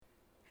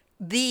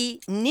The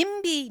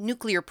NIMBY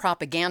nuclear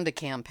propaganda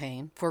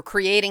campaign for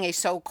creating a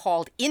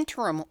so-called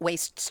interim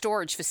waste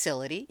storage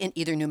facility in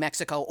either New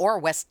Mexico or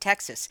West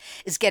Texas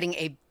is getting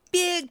a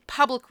big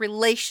public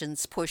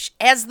relations push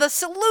as the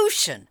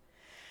solution.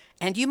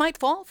 And you might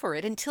fall for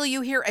it until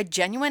you hear a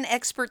genuine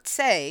expert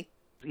say,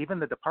 even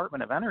the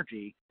Department of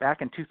Energy,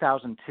 back in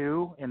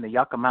 2002, in the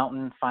Yucca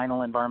Mountain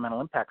Final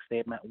Environmental Impact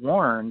Statement,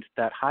 warned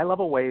that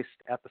high-level waste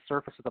at the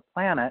surface of the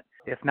planet,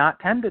 if not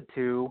tended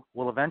to,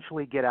 will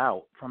eventually get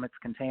out from its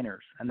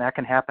containers. And that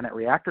can happen at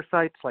reactor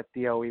sites like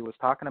DOE was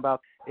talking about.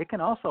 It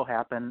can also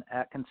happen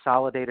at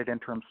consolidated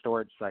interim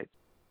storage sites.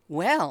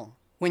 well,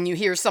 when you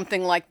hear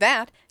something like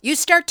that, you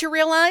start to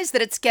realize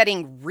that it's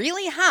getting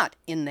really hot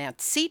in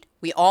that seat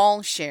we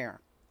all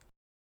share.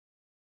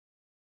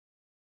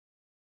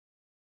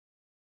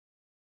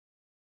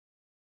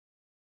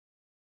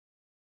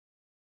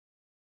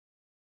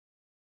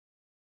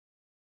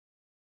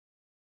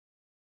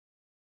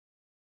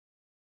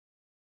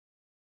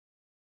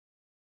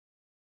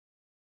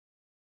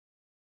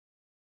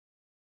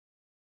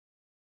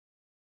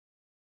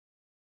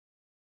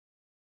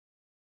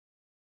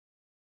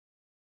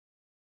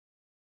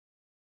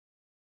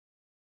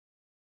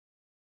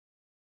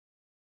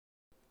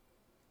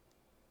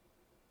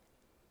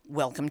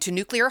 Welcome to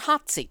Nuclear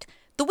Hot Seat,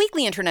 the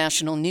weekly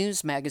international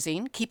news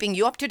magazine keeping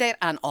you up to date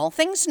on all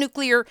things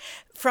nuclear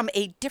from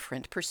a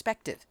different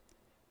perspective.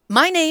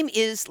 My name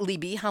is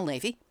Libbe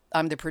HaLevy.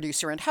 I'm the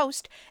producer and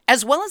host,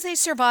 as well as a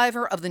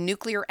survivor of the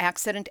nuclear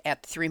accident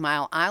at 3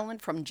 Mile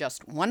Island from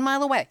just 1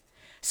 mile away.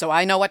 So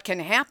I know what can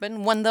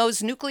happen when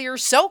those nuclear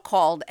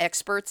so-called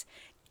experts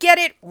get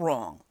it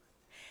wrong.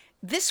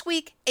 This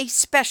week, a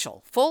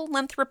special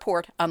full-length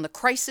report on the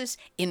crisis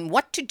in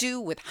what to do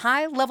with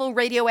high-level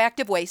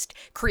radioactive waste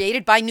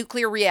created by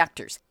nuclear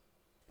reactors.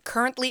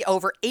 Currently,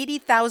 over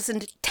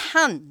 80,000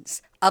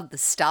 tons of the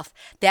stuff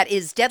that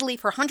is deadly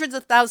for hundreds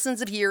of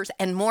thousands of years,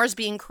 and more is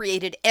being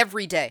created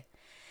every day.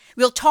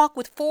 We'll talk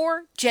with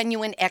 4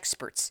 genuine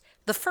experts.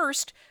 The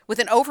first, with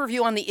an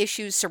overview on the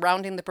issues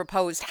surrounding the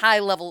proposed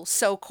high-level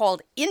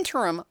so-called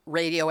interim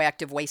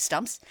radioactive waste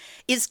dumps,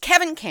 is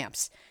Kevin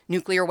Kamps,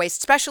 nuclear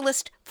waste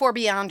specialist for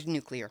Beyond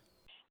Nuclear.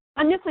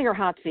 On Nuclear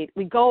Hot Seat,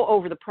 we go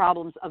over the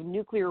problems of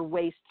nuclear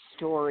waste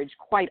storage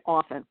quite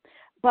often.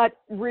 But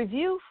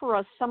review for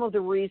us some of the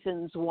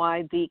reasons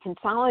why the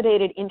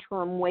Consolidated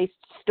Interim Waste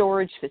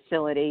Storage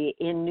Facility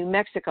in New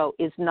Mexico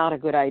is not a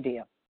good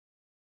idea.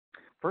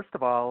 First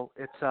of all,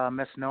 it's a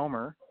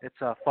misnomer.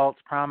 It's a false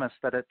promise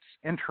that it's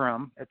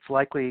interim. It's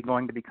likely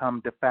going to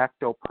become de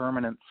facto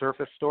permanent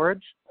surface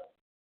storage,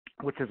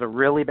 which is a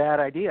really bad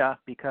idea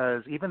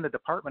because even the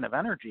Department of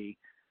Energy,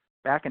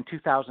 back in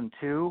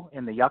 2002,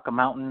 in the Yucca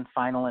Mountain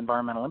Final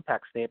Environmental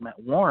Impact Statement,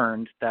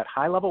 warned that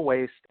high-level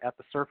waste at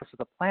the surface of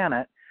the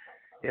planet,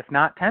 if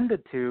not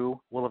tended to,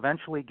 will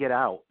eventually get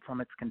out from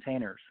its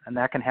containers. And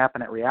that can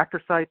happen at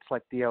reactor sites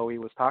like DOE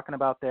was talking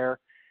about there.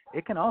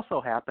 It can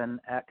also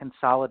happen at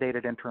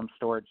consolidated interim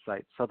storage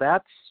sites. So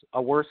that's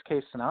a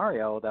worst-case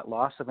scenario, that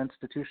loss of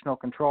institutional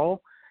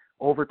control.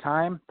 Over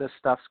time, this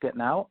stuff's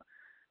getting out.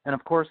 And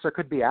of course, there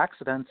could be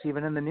accidents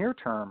even in the near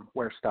term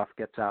where stuff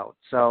gets out.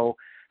 So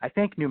I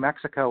think New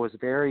Mexico is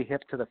very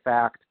hip to the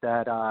fact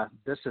that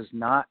this is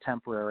not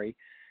temporary,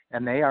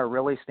 and they are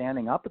really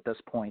standing up at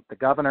this point. The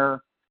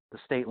governor, the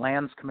state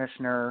lands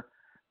commissioner,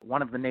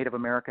 one of the Native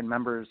American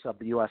members of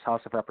the U.S.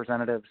 House of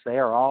Representatives, they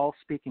are all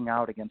speaking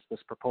out against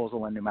this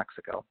proposal in New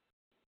Mexico.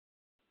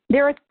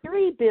 There are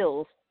 3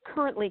 bills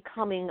currently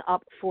coming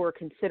up for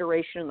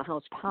consideration in the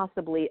House,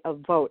 possibly a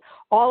vote,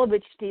 all of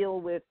which deal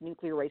with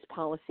nuclear waste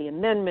policy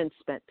amendments,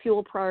 spent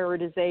fuel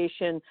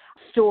prioritization,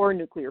 Store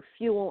Nuclear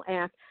Fuel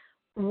Act.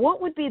 What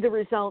would be the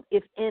result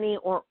if any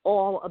or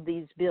all of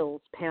these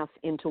bills pass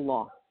into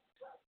law?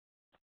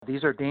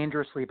 These are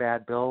dangerously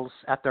bad bills.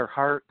 At their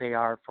heart, they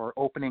are for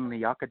opening the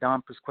Yucca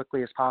dump as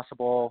quickly as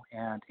possible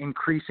and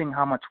increasing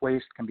how much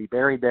waste can be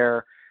buried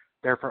there.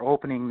 They're for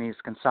opening these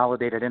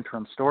consolidated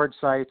interim storage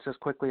sites as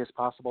quickly as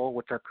possible,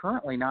 which are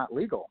currently not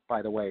legal,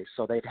 by the way,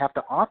 so they'd have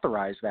to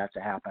authorize that to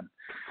happen.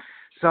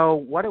 So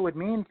what it would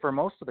mean for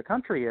most of the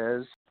country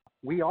is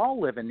we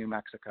all live in New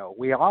Mexico.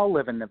 We all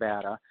live in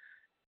Nevada.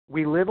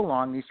 We live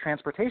along these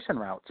transportation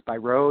routes by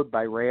road,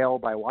 by rail,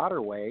 by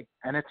waterway,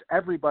 and it's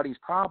everybody's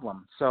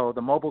problem. So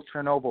the mobile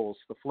Chernobyls,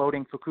 the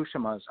floating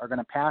Fukushimas are going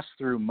to pass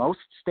through most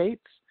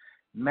states,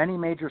 many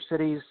major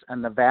cities,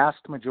 and the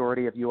vast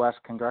majority of U.S.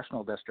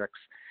 congressional districts.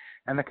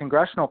 And the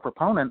congressional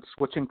proponents,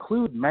 which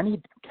include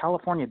many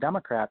California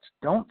Democrats,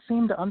 don't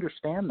seem to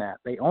understand that.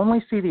 They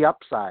only see the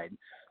upside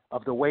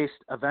of the waste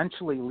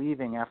eventually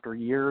leaving after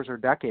years or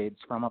decades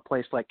from a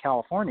place like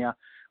California.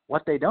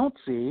 What they don't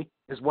see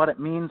is what it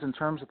means in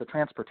terms of the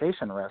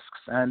transportation risks.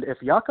 And if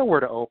Yucca were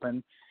to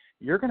open,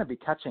 you're going to be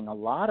catching a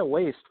lot of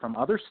waste from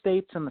other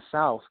states in the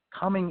South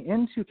coming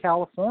into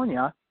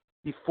California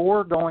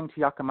before going to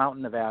Yucca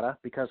Mountain, Nevada,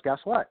 because guess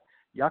what?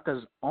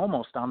 Yucca's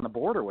almost on the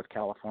border with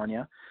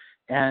California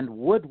and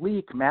would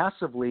leak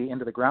massively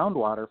into the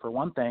groundwater, for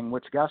one thing,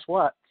 which, guess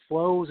what,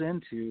 flows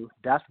into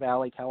Death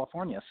Valley,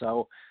 California.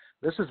 So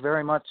This is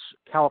very much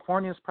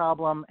California's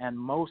problem and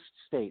most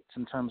states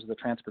in terms of the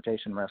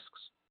transportation risks.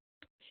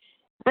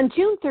 On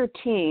June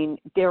 13,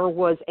 there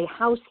was a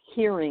House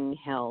hearing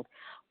held.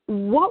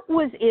 What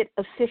was it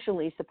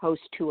officially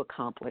supposed to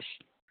accomplish?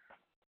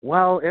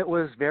 Well, it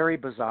was very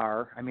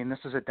bizarre. I mean, this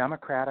is a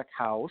Democratic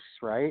House,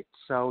 right?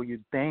 So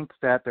you'd think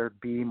that there'd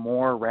be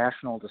more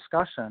rational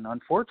discussion.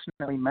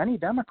 Unfortunately, many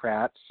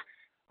Democrats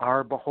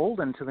are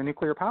beholden to the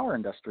nuclear power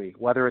industry,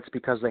 whether it's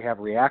because they have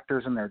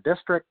reactors in their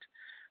district,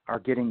 are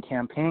getting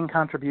campaign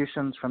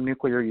contributions from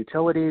nuclear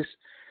utilities.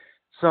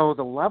 So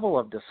the level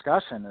of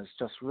discussion is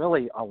just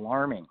really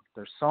alarming.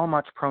 There's so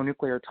much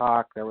pro-nuclear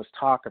talk. There was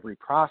talk of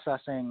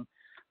reprocessing.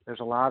 There's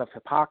a lot of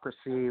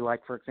hypocrisy.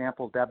 Like, for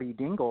example, Debbie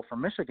Dingell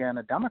from Michigan,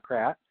 a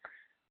Democrat,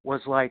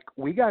 was like,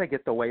 we got to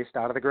get the waste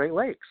out of the Great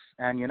Lakes.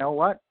 And you know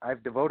what?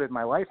 I've devoted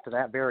my life to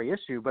that very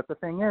issue. But the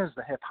thing is,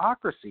 the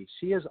hypocrisy,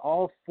 she is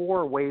all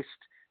for waste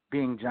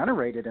being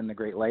generated in the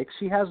Great Lakes.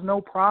 She has no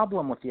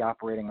problem with the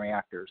operating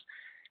reactors.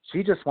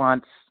 She just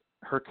wants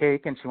her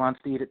cake and she wants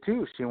to eat it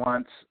too. She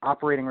wants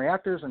operating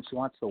reactors and she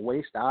wants the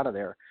waste out of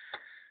there.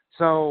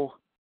 So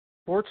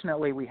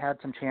fortunately, we had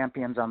some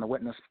champions on the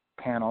witness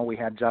panel. We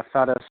had Jeff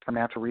Fettus from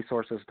Natural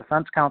Resources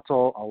Defense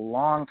Council, a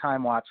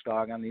longtime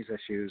watchdog on these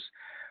issues,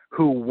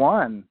 who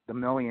won the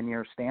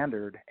million-year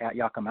standard at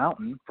Yucca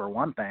Mountain, for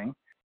one thing.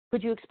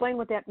 Could you explain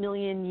what that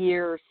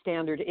million-year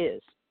standard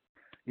is?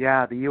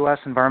 Yeah, the U.S.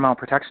 Environmental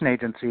Protection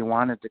Agency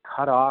wanted to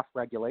cut off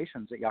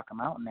regulations at Yucca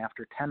Mountain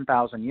after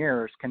 10,000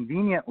 years,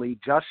 conveniently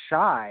just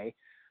shy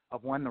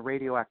of when the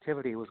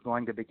radioactivity was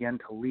going to begin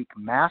to leak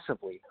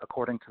massively,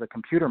 according to the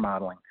computer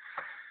modeling.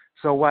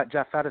 So what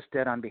Jeff Fettus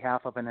did on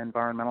behalf of an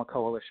environmental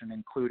coalition,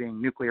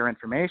 including Nuclear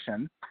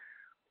Information,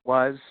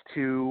 was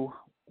to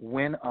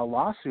win a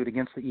lawsuit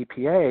against the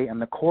EPA,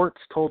 and the courts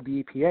told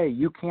the EPA,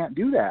 you can't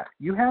do that.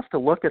 You have to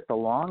look at the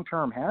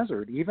long-term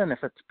hazard, even if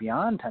it's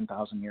beyond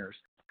 10,000 years.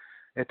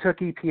 It took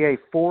EPA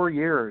 4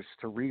 years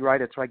to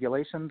rewrite its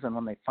regulations, and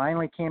when they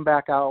finally came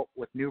back out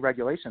with new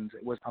regulations,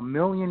 it was 1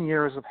 million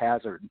years of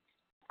hazard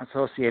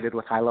associated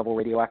with high-level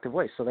radioactive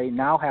waste. So they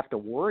now have to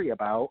worry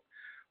about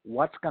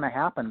what's going to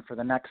happen for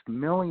the next 1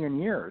 million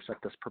years at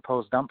this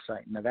proposed dump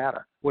site in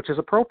Nevada, which is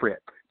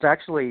appropriate. It's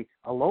actually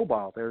a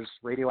lowball. There's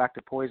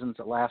radioactive poisons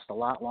that last a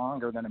lot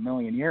longer than 1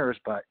 million years,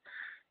 but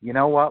you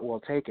know what?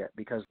 We'll take it,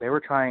 because they were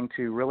trying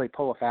to really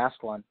pull a fast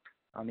one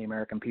on the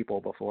American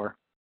people before.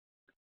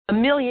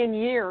 1 million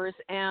years,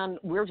 and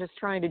we're just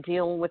trying to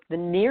deal with the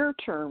near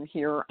term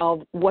here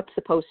of what's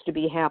supposed to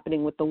be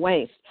happening with the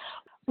waste.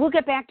 We'll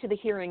get back to the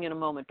hearing in a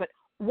moment, but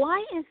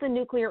why is the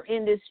nuclear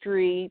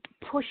industry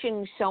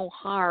pushing so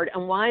hard,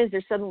 and why is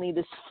there suddenly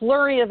this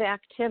flurry of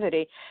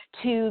activity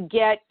to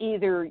get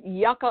either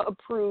Yucca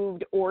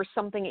approved or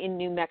something in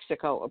New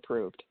Mexico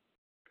approved?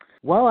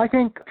 Well, I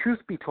think, truth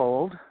be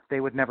told, they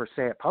would never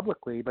say it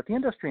publicly, but the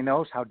industry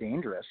knows how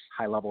dangerous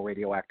high-level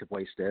radioactive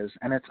waste is,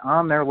 and it's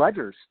on their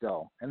ledgers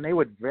still. And they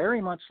would very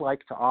much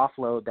like to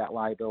offload that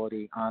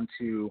liability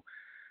onto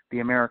the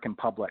American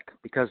public,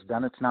 because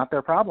then it's not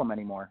their problem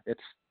anymore.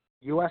 It's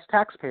U.S.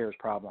 taxpayers'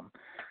 problem.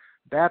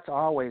 That's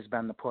always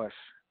been the push.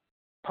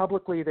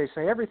 Publicly, they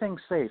say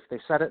everything's safe. They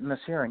said it in this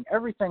hearing.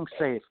 Everything's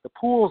safe. The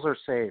pools are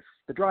safe.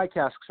 The dry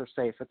casks are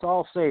safe. It's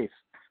all safe.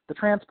 The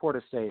transport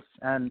is safe.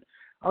 And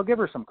I'll give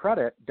her some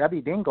credit.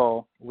 Debbie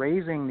Dingell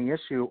raising the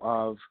issue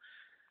of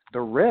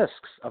the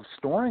risks of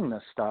storing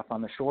this stuff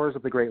on the shores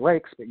of the Great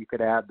Lakes, but you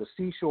could add the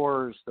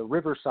seashores, the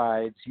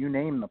riversides, you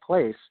name the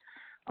place.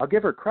 I'll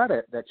give her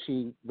credit that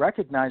she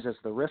recognizes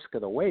the risk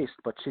of the waste,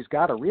 but she's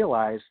got to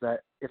realize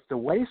that if the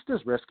waste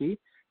is risky,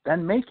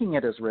 then making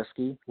it is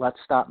risky. Let's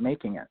stop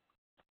making it.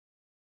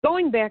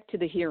 Going back to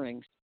the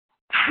hearings,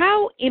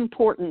 how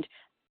important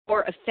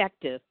or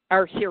effective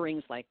are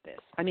hearings like this?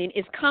 I mean,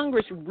 is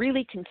Congress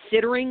really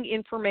considering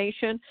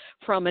information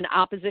from an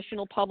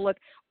oppositional public,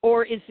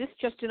 or is this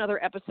just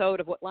another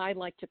episode of what I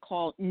like to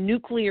call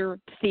nuclear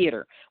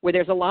theater, where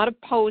there's a lot of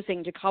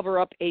posing to cover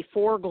up a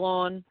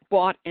foregone,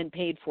 bought and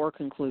paid for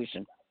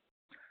conclusion?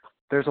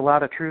 There's a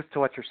lot of truth to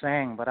what you're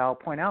saying, but I'll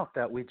point out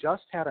that we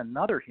just had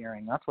another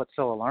hearing. That's what's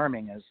so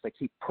alarming, is they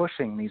keep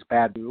pushing these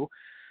bad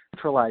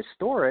centralized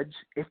storage.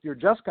 If you're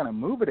just going to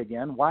move it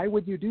again, why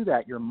would you do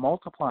that? You're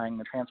multiplying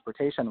the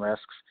transportation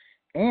risks,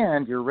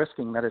 and you're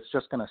risking that it's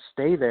just going to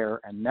stay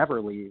there and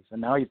never leave.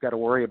 And now you've got to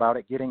worry about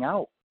it getting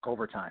out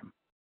over time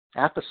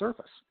at the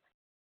surface.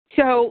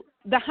 So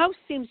the House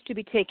seems to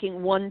be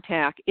taking one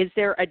tack. Is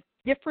there a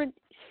different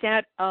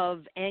set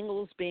of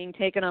angles being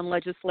taken on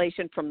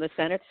legislation from the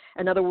Senate?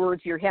 In other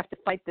words, you have to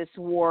fight this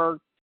war,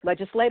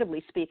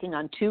 legislatively speaking,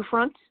 on two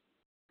fronts?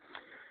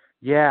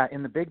 Yeah,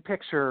 in the big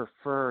picture,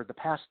 for the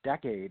past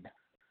decade,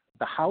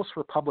 the House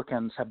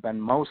Republicans have been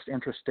most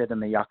interested in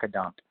the Yucca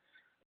dump.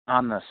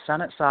 On the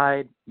Senate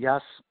side,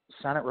 yes,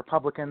 Senate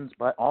Republicans,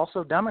 but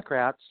also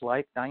Democrats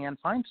like Dianne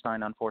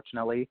Feinstein,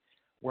 unfortunately,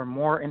 were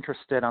more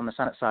interested on the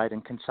Senate side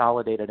in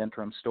consolidated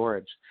interim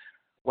storage.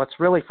 What's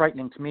really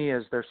frightening to me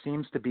is there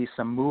seems to be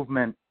some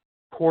movement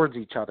towards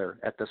each other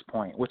at this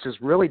point, which is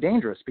really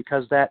dangerous,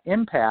 because that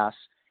impasse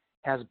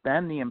has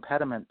been the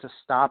impediment to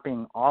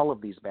stopping all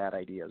of these bad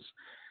ideas.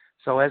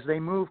 So as they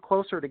move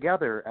closer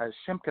together, as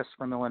Shimkus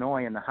from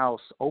Illinois in the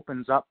House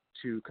opens up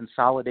to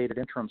consolidated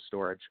interim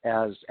storage,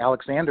 as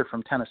Alexander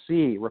from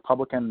Tennessee,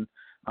 Republican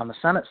on the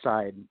Senate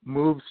side,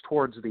 moves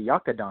towards the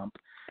Yucca dump,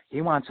 he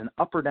wants an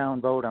up or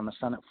down vote on the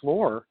Senate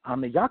floor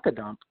on the Yucca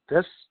dump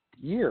this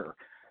year.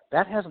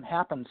 That hasn't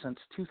happened since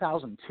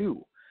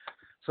 2002.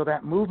 So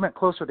that movement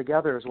closer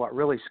together is what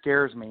really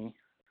scares me.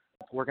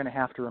 We're going to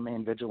have to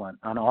remain vigilant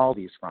on all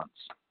these fronts.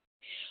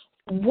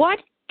 What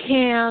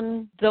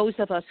can those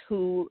of us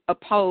who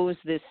oppose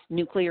this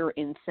nuclear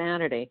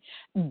insanity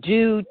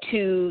do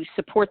to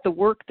support the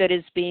work that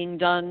is being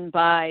done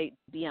by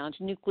Beyond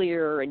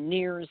Nuclear and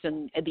NEARS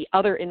and the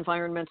other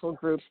environmental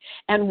groups?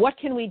 And what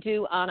can we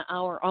do on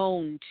our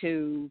own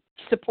to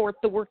support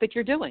the work that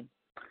you're doing?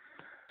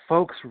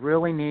 Folks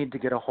really need to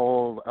get a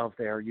hold of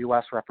their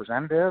U.S.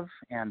 representative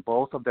and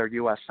both of their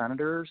U.S.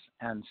 senators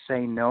and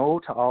say no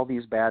to all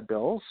these bad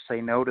bills, say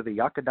no to the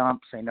Yucca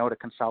dump, say no to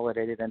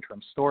consolidated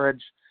interim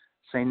storage,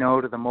 say no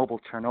to the mobile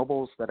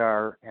Chernobyls that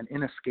are an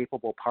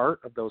inescapable part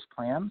of those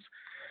plans,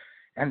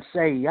 and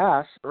say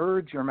yes,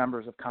 urge your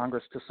members of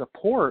Congress to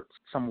support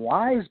some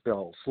wise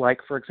bills. Like,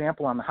 for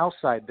example, on the House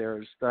side,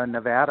 there's the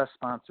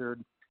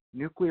Nevada-sponsored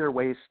Nuclear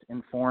Waste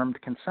Informed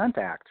Consent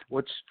Act,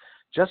 which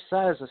just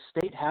says a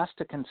state has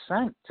to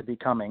consent to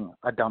becoming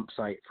a dump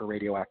site for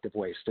radioactive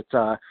waste. It's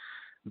a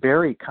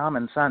very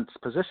common sense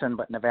position,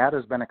 but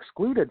Nevada's been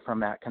excluded from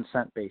that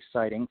consent-based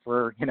siting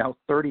for,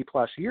 30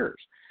 plus years.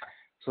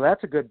 So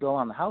that's a good bill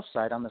on the House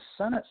side. On the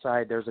Senate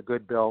side, there's a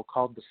good bill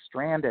called the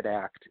Stranded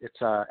Act.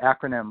 It's an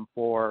acronym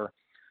for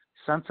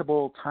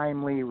Sensible,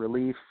 Timely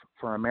Relief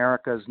for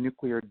America's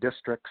Nuclear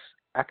Districts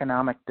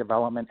Economic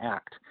Development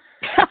Act.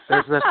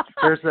 There's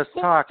this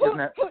talk, isn't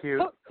it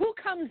cute? Who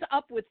comes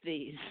up with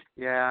these?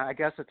 Yeah, I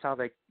guess it's how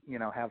they,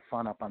 have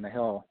fun up on the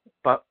Hill.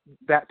 But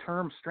that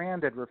term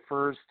stranded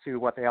refers to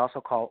what they also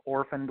call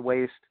orphaned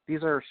waste.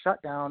 These are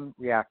shut down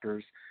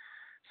reactors.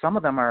 Some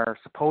of them are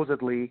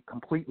supposedly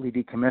completely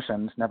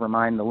decommissioned, never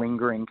mind the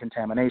lingering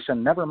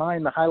contamination, never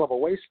mind the high-level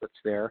waste that's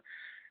there.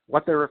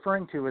 What they're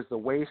referring to is the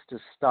waste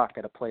is stuck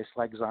at a place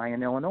like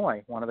Zion,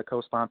 Illinois. One of the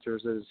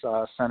co-sponsors is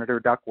Senator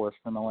Duckworth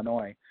from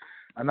Illinois.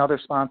 Another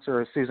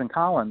sponsor is Susan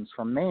Collins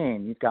from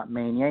Maine. You've got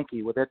Maine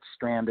Yankee with its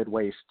stranded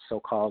waste,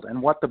 so-called.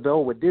 And what the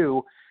bill would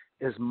do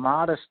is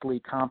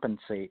modestly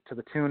compensate to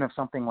the tune of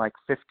something like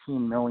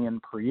 $15 million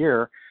per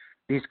year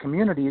these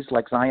communities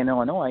like Zion,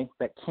 Illinois,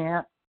 that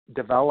can't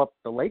develop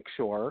the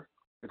lakeshore,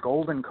 the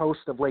Golden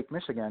Coast of Lake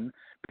Michigan,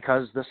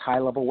 because this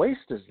high-level waste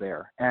is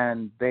there.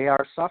 And they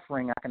are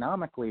suffering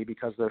economically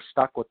because they're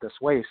stuck with this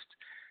waste.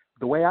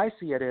 The way I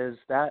see it is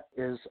that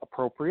is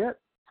appropriate,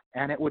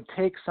 and it would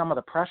take some of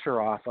the pressure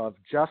off of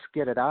just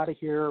get it out of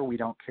here. We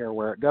don't care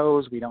where it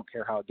goes. We don't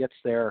care how it gets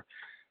there.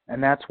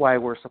 And that's why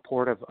we're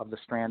supportive of the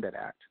Stranded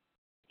Act.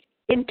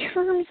 In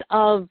terms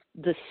of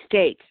the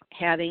states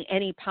having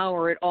any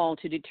power at all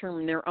to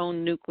determine their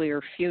own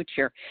nuclear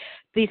future,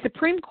 the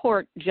Supreme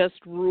Court just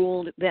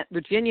ruled that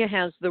Virginia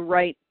has the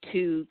right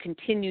to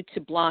continue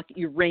to block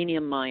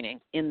uranium mining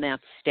in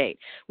that state,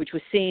 which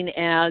was seen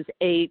as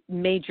a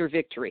major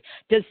victory.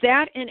 Does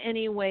that in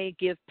any way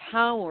give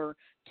power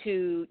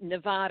to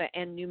Nevada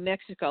and New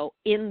Mexico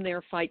in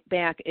their fight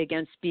back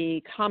against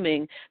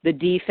becoming the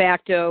de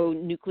facto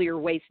nuclear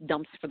waste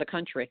dumps for the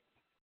country?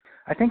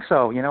 I think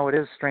so. It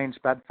is strange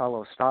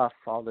bedfellow stuff,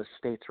 all this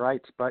states'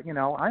 rights, but,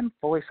 I'm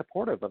fully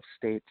supportive of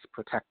states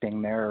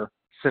protecting their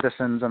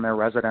citizens and their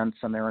residents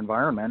and their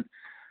environment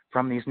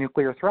from these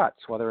nuclear threats,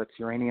 whether it's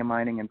uranium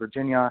mining in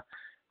Virginia,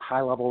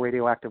 high-level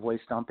radioactive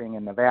waste dumping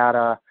in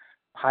Nevada,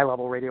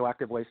 high-level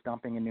radioactive waste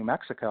dumping in New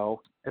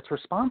Mexico. It's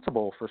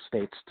responsible for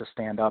states to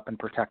stand up and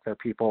protect their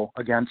people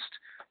against,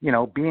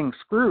 being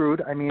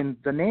screwed. I mean,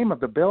 the name of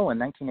the bill in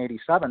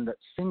 1987 that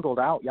singled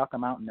out Yucca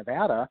Mountain,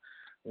 Nevada,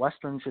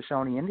 Western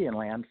Shoshone Indian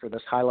land, for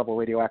this high-level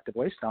radioactive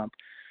waste dump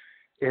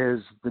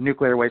is the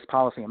Nuclear Waste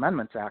Policy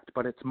Amendments Act,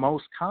 but it's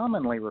most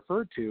commonly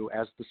referred to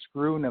as the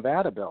Screw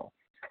Nevada bill.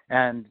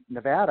 And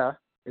Nevada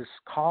is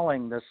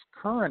calling this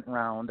current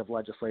round of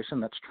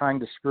legislation that's trying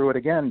to screw it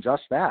again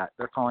just that.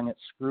 They're calling it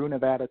Screw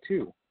Nevada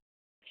 2.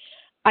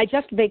 I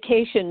just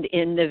vacationed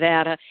in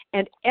Nevada,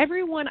 and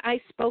everyone I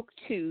spoke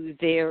to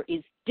there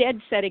is dead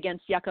set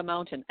against Yucca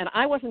Mountain. And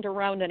I wasn't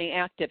around any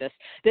activists.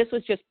 This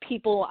was just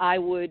people I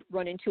would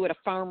run into at a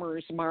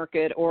farmer's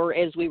market or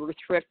as we were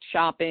thrift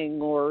shopping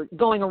or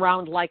going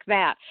around like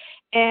that.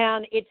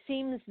 And it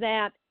seems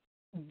that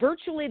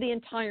virtually the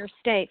entire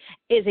state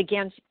is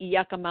against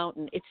Yucca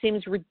Mountain. It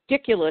seems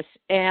ridiculous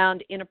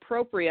and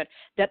inappropriate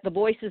that the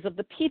voices of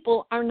the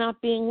people are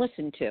not being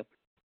listened to.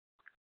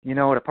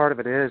 What a part of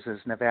it is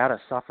Nevada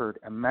suffered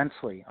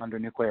immensely under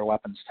nuclear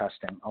weapons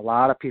testing. A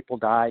lot of people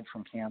died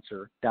from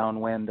cancer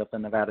downwind of the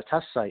Nevada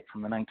test site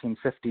from the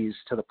 1950s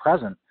to the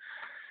present.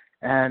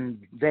 And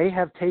they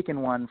have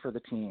taken one for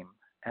the team,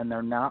 and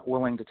they're not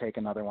willing to take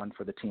another one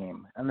for the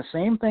team. And the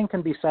same thing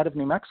can be said of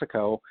New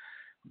Mexico.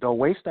 The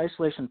waste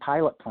isolation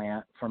pilot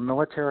plant for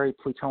military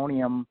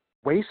plutonium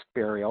waste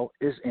burial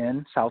is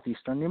in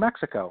southeastern New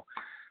Mexico.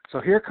 So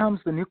here comes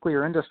the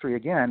nuclear industry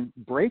again,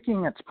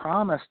 breaking its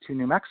promise to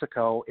New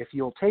Mexico, if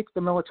you'll take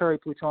the military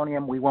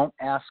plutonium, we won't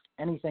ask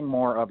anything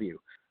more of you.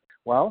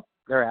 Well,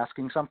 they're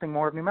asking something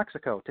more of New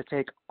Mexico, to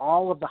take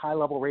all of the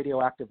high-level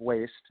radioactive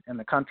waste in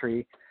the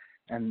country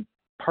and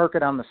park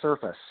it on the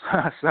surface.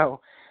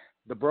 So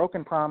the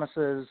broken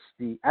promises,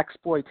 the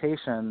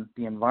exploitation,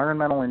 the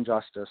environmental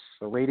injustice,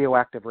 the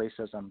radioactive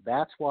racism,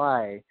 that's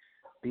why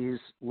these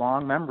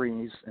long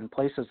memories in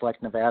places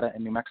like Nevada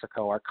and New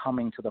Mexico are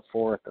coming to the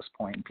fore at this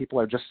point. And people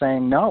are just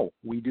saying, no,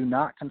 we do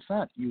not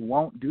consent. You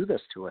won't do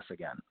this to us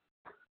again.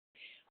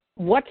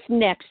 What's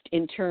next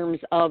in terms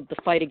of the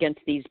fight against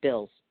these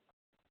bills?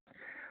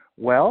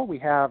 Well, we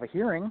have a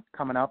hearing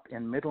coming up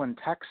in Midland,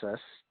 Texas.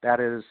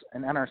 That is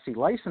an NRC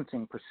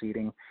licensing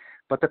proceeding.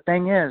 But the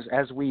thing is,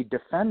 as we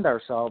defend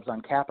ourselves on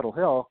Capitol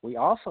Hill, we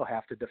also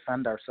have to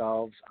defend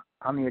ourselves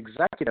on the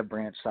executive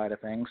branch side of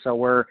things. So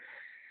we're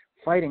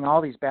fighting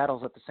all these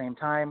battles at the same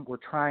time. We're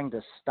trying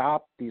to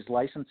stop these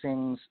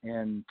licensings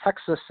in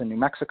Texas and New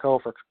Mexico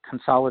for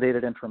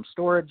consolidated interim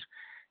storage.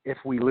 If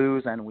we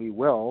lose, and we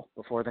will,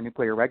 before the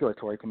Nuclear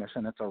Regulatory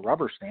Commission, it's a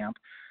rubber stamp,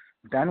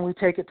 then we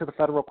take it to the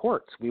federal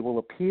courts. We will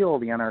appeal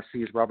the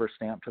NRC's rubber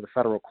stamp to the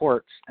federal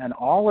courts, and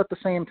all at the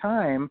same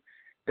time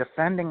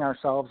defending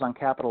ourselves on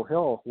Capitol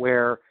Hill,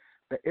 where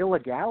the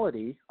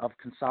illegality of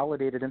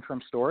consolidated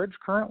interim storage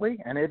currently,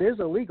 and it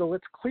is illegal,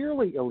 it's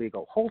clearly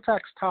illegal.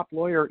 Holtec's top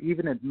lawyer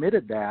even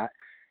admitted that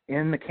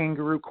in the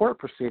kangaroo court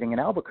proceeding in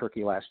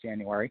Albuquerque last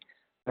January.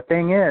 The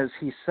thing is,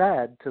 he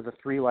said to the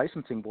 3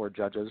 licensing board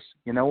judges,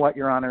 you know what,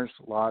 Your Honors,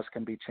 laws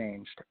can be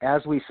changed.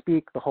 As we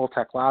speak, the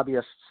Holtec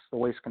lobbyists, the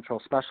waste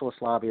control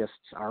specialist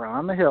lobbyists are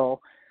on the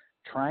Hill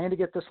trying to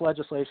get this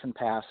legislation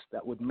passed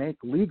that would make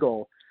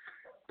legal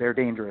their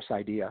dangerous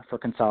idea for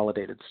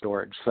consolidated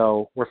storage.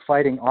 So we're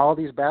fighting all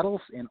these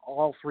battles in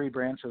all 3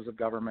 branches of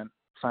government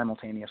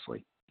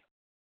simultaneously.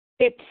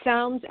 It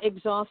sounds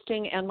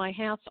exhausting, and my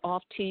hat's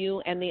off to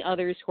you and the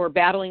others who are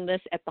battling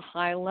this at the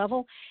high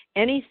level.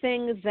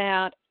 Anything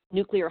that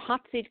Nuclear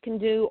Hot Seat can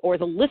do, or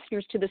the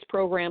listeners to this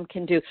program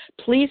can do,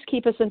 please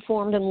keep us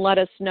informed and let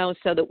us know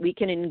so that we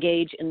can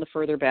engage in the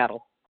further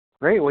battle.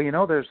 Great.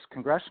 Well, there's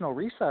congressional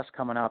recess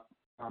coming up.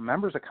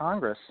 Members of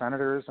Congress,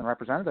 senators and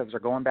representatives are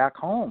going back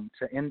home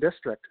to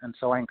in-district. And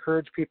so I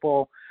encourage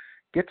people,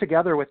 get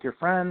together with your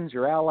friends,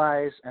 your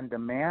allies, and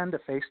demand a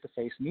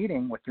face-to-face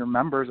meeting with your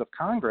members of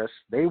Congress.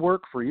 They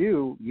work for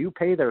you. You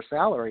pay their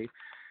salary.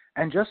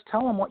 And just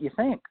tell them what you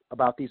think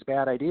about these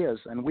bad ideas.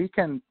 And we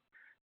can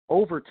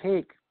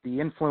overtake the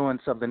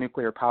influence of the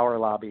nuclear power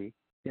lobby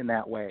in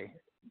that way.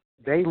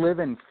 They live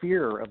in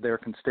fear of their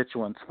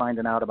constituents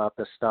finding out about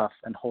this stuff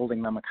and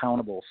holding them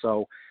accountable.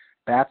 So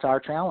that's our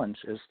challenge,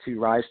 is to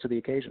rise to the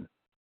occasion.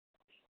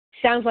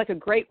 Sounds like a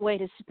great way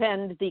to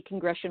spend the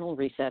congressional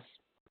recess.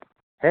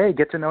 Hey,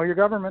 get to know your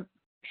government.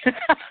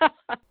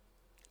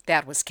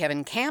 That was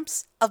Kevin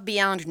Camps of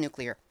Beyond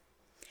Nuclear.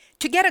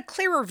 To get a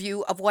clearer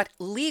view of what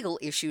legal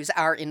issues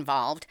are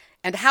involved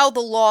and how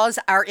the laws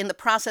are in the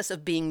process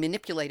of being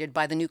manipulated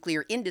by the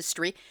nuclear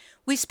industry,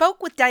 we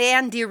spoke with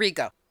Diane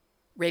D'Arrigo,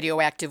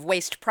 Radioactive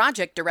Waste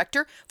Project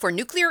Director for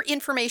Nuclear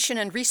Information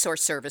and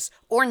Resource Service,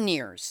 or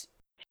NIRS.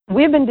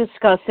 We've been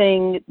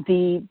discussing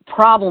the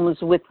problems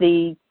with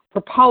the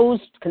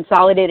proposed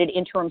consolidated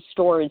interim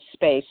storage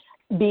space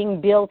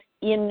being built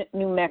in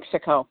New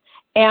Mexico.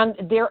 And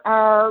there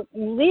are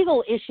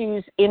legal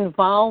issues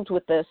involved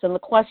with this. And the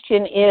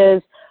question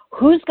is,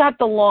 who's got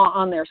the law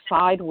on their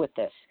side with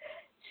this?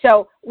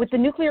 So with the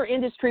nuclear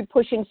industry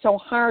pushing so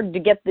hard to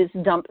get this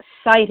dump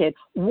sited,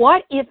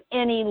 what, if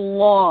any,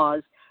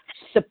 laws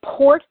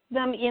support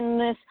them in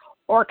this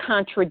or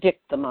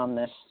contradict them on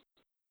this?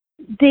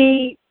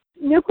 The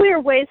Nuclear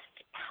Waste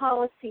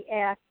Policy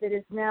Act that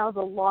is now the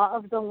law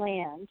of the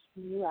land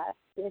in the U.S.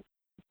 It's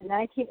the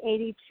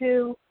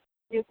 1982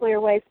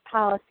 Nuclear Waste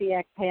Policy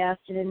Act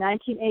passed, and in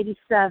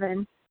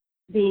 1987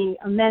 the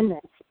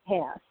amendments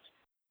passed.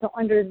 So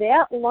under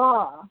that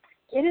law,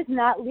 it is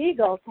not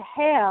legal to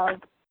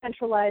have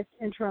centralized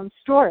interim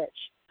storage.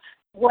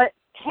 What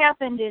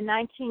happened in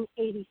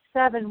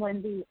 1987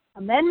 when the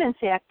Amendments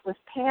Act was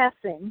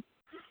passing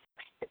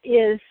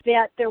is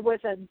that there was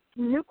a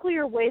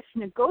nuclear waste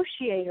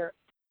negotiator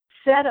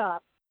set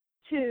up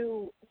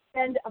to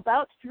spend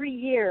about 3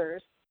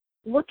 years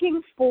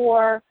looking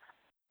for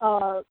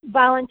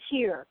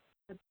volunteer.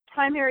 The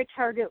primary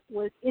target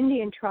was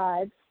Indian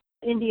tribes,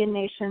 Indian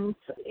nations,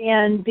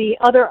 and the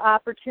other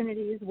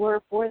opportunities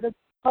were for the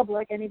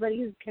public,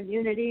 anybody whose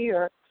community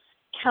or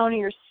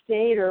county or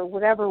state or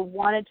whatever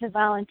wanted to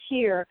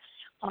volunteer.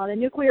 The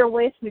Nuclear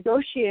Waste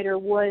Negotiator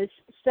was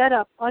set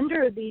up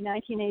under the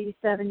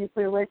 1987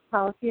 Nuclear Waste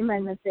Policy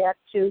Amendments Act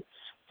to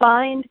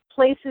find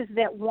places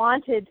that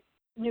wanted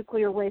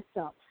nuclear waste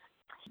dumps.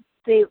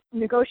 The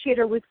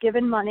negotiator was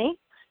given money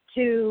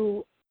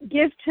to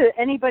give to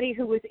anybody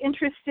who was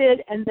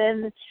interested, and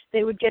then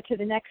they would get to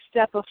the next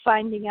step of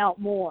finding out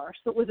more.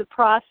 So it was a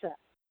process.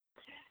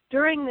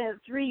 During the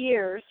 3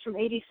 years, from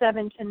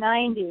 87 to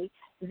 90,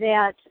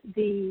 that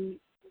the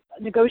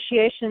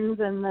negotiations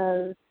and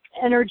the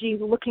energy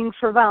looking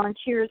for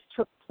volunteers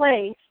took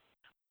place,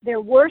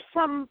 There were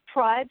some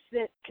tribes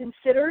that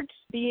considered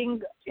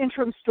being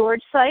interim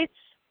storage sites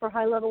for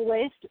high-level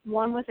waste.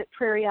 One was at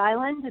Prairie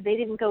Island. They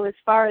didn't go as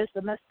far as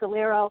the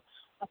Mescalero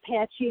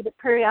Apache. The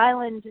Prairie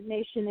Island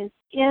Nation is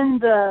in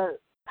the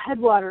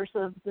headwaters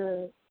of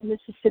the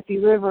Mississippi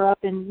River up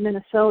in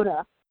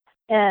Minnesota,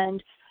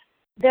 and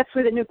that's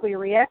where the nuclear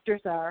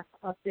reactors are,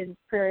 up in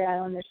Prairie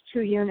Island. There's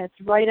 2 units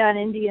right on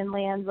Indian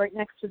land, right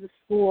next to the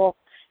school,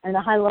 and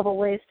the high-level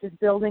waste is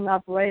building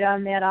up right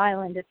on that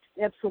island. It's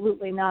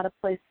absolutely not a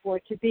place for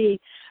it to be.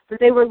 But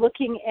they were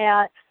looking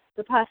at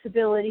the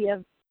possibility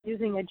of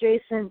using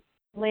adjacent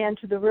land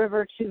to the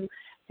river to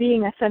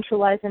being a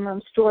centralized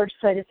interim storage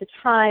site. At the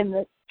time,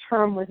 the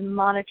term was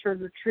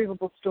monitored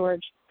retrievable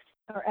storage,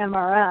 or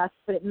MRS,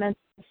 but it meant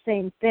the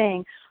same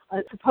thing, a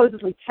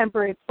supposedly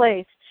temporary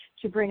place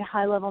to bring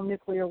high-level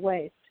nuclear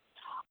waste.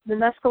 The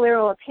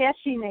Mescalero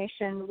Apache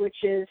Nation, which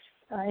is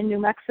in New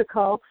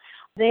Mexico,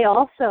 they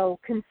also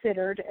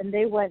considered, and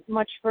they went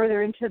much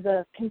further into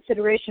the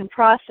consideration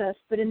process,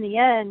 but in the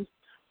end,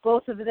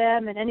 both of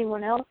them and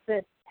anyone else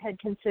that had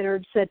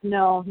considered said,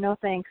 no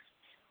thanks,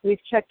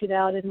 we've checked it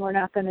out and we're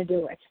not going to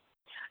do it.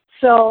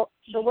 So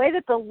the way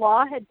that the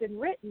law had been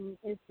written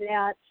is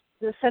that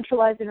the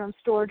centralized interim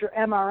storage, or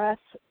MRS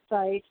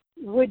site,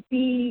 would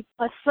be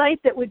a site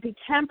that would be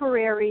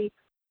temporary,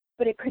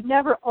 but it could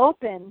never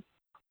open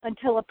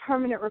until a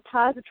permanent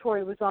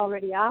repository was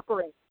already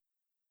operating.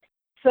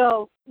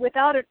 So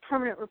without a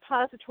permanent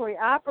repository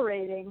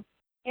operating,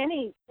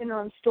 any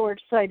interim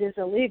storage site is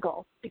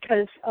illegal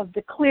because of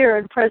the clear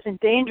and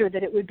present danger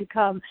that it would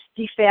become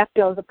de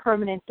facto the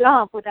permanent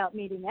dump without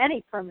meeting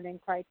any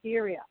permanent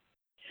criteria.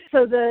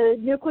 So the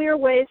Nuclear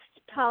Waste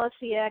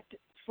Policy Act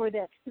for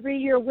that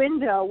 3-year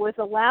window was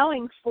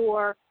allowing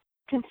for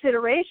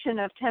consideration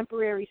of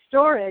temporary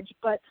storage,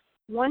 but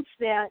once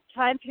that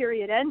time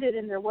period ended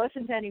and there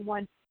wasn't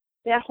anyone,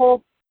 that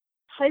whole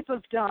type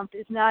of dump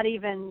is not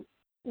even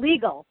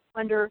legal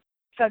under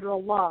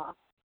federal law.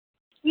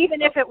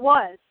 Even if it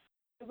was,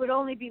 it would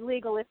only be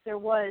legal if there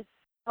was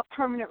a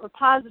permanent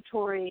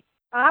repository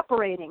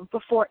operating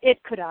before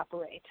it could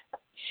operate.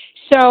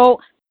 So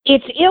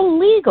it's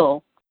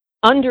illegal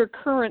under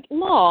current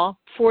law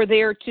for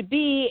there to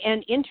be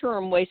an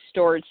interim waste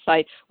storage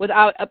site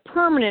without a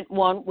permanent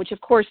one, which of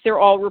course they're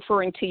all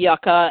referring to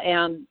Yucca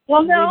and...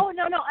 Well, no.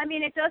 I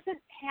mean, it doesn't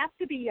have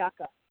to be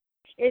Yucca.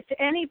 It's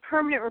any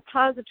permanent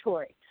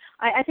repository.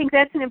 I think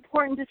that's an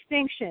important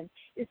distinction,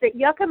 is that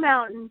Yucca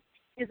Mountain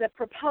is a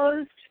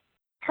proposed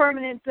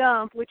permanent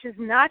dump, which is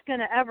not going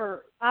to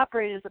ever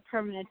operate as a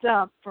permanent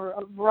dump for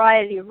a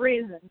variety of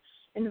reasons.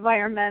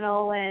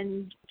 Environmental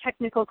and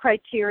technical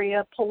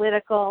criteria,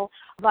 political,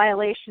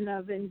 violation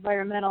of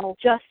environmental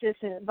justice,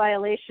 and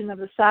violation of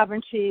the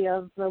sovereignty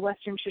of the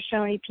Western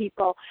Shoshone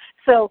people.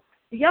 So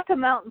the Yucca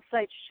Mountain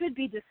site should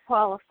be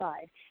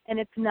disqualified, and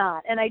it's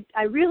not. And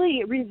I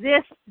really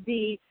resist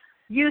the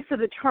use of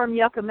the term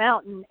Yucca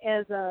Mountain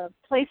as a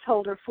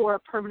placeholder for a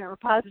permanent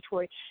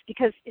repository,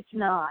 because it's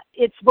not.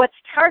 It's what's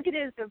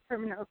targeted as a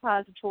permanent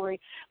repository,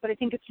 but I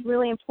think it's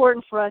really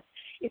important for us,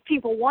 if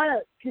people want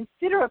to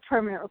consider a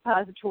permanent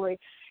repository,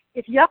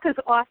 if Yucca's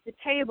off the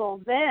table,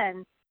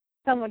 then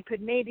someone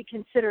could maybe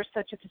consider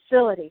such a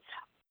facility.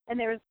 And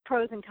there's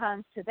pros and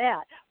cons to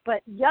that.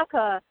 But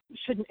Yucca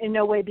should in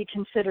no way be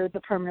considered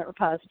the permanent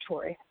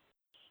repository.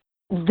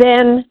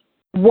 Then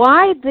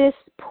why this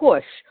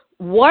push?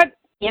 What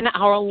in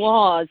our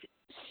laws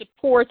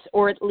supports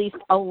or at least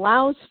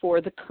allows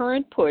for the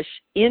current push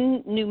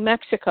in New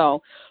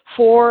Mexico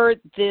for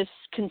this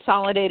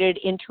consolidated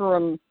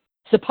interim,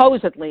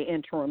 supposedly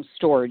interim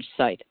storage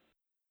site?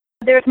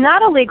 There's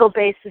not a legal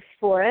basis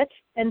for it,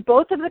 and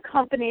both of the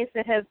companies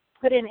that have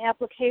put in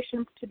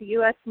applications to the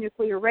U.S.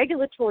 Nuclear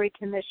Regulatory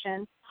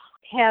Commission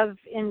have,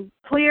 in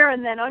clear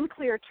and then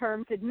unclear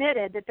terms,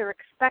 admitted that they're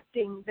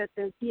expecting that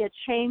there be a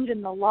change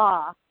in the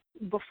law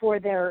before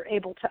they're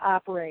able to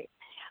operate.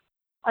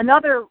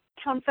 Another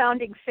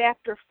confounding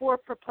factor for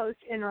proposed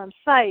interim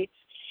sites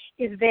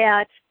is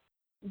that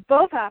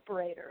both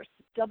operators,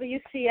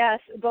 WCS,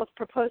 both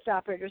proposed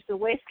operators, the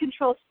Waste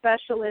Control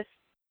Specialists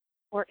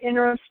or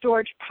Interim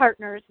Storage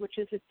Partners, which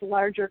is its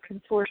larger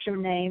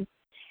consortium name,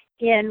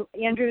 in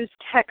Andrews,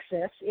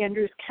 Texas,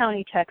 Andrews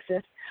County,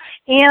 Texas,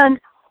 and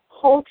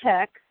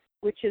Holtec,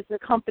 which is the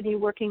company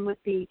working with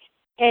the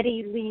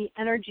Eddy Lee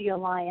Energy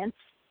Alliance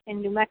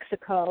in New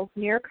Mexico,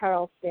 near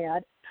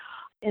Carlsbad,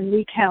 in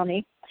Lee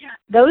County.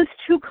 Those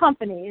two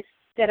companies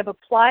that have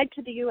applied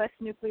to the U.S.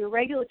 Nuclear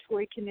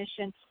Regulatory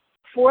Commission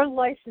for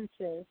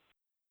licenses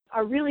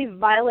are really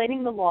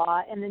violating the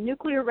law, and the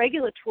Nuclear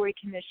Regulatory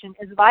Commission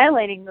is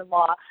violating the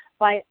law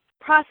by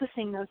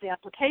processing those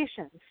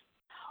applications.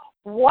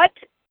 What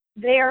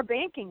they are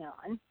banking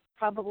on,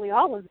 probably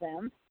all of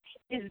them,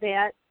 is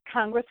that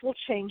Congress will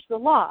change the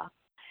law.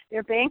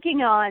 They're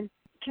banking on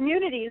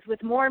communities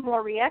with more and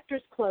more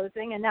reactors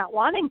closing and not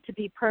wanting to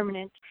be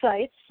permanent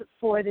sites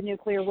for the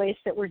nuclear waste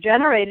that were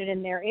generated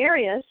in their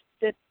areas,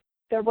 that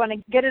they want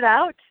to get it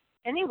out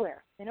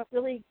anywhere. They don't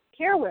really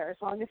care where, as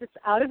long as it's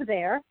out of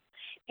there.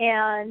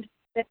 And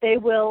that they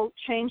will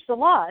change the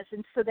laws.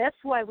 And so that's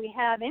why we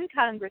have in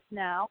Congress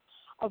now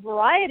a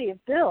variety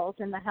of bills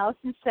in the House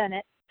and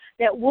Senate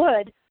that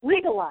would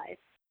legalize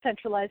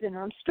centralized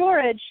interim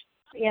storage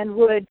and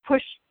would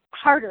push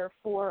harder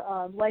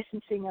for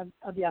licensing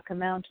of Yucca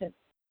Mountain.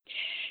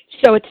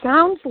 So it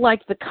sounds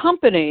like the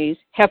companies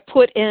have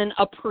put in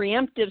a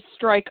preemptive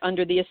strike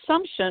under the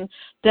assumption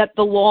that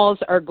the laws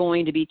are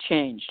going to be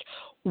changed.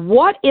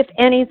 What, if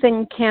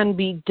anything, can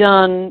be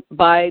done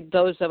by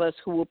those of us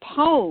who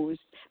oppose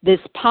this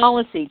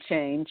policy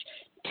change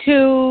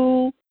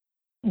to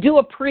do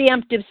a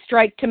preemptive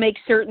strike to make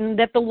certain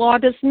that the law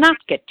does not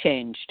get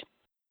changed?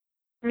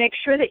 Make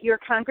sure that your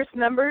Congress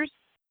members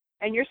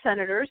and your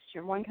senators,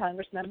 your one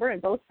Congress member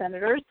and both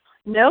senators,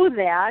 know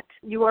that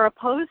you are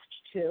opposed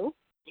to.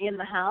 In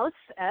the House,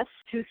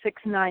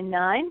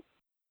 S2699.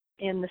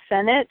 In the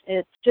Senate,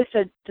 it's just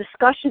a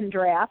discussion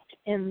draft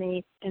in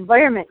the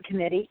Environment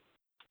Committee.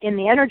 In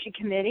the Energy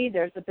Committee,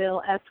 there's a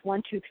bill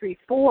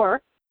S1234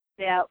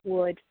 that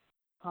would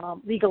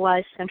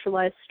legalize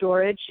centralized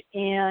storage,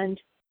 and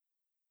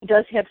it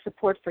does have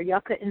support for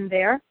Yucca in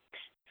there.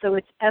 So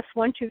it's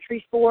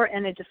S1234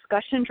 and a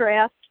discussion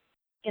draft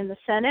in the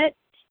Senate.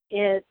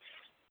 It's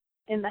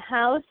in the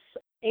House,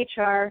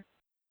 HR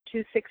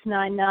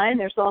 2699.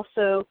 There's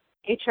also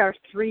HR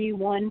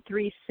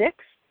 3136,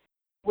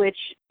 which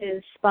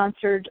is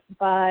sponsored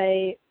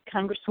by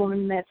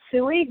Congresswoman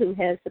Matsui, who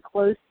has the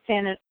closed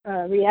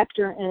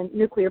reactor and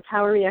nuclear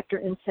power reactor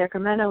in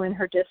Sacramento in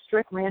her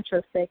district,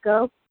 Rancho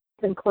Seco.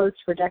 It's been closed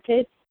for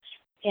decades.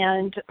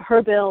 And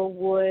her bill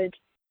would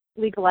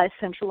legalize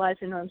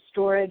centralized interim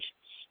storage.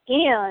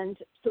 And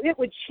so it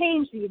would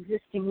change the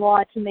existing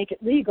law to make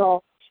it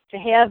legal to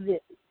have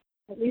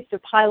at least a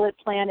pilot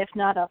plan, if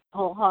not a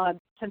whole hog,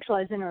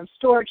 centralized interim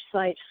storage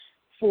site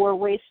for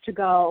waste to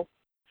go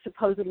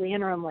supposedly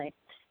interimly.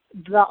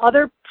 The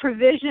other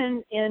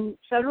provision in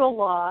federal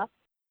law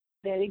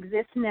that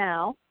exists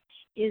now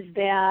is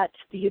that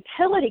the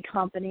utility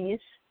companies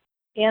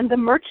and the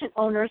merchant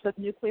owners of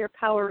nuclear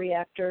power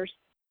reactors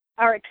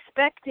are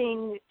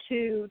expecting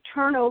to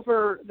turn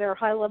over their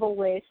high-level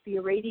waste, the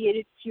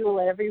irradiated fuel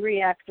at every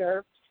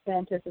reactor,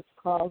 spent as it's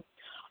called,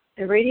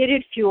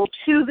 irradiated fuel,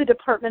 to the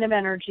Department of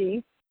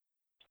Energy.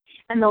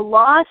 And the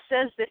law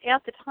says that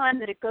at the time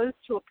that it goes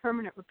to a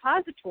permanent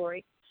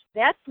repository,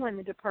 that's when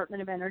the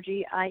Department of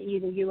Energy, i.e.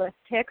 the U.S.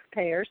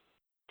 taxpayers,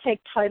 take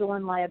title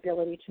and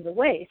liability to the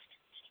waste.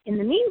 In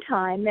the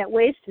meantime, that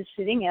waste is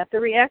sitting at the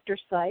reactor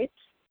sites,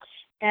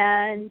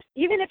 and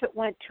even if it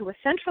went to a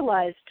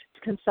centralized,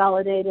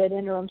 consolidated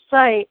interim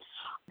site,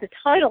 the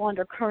title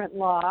under current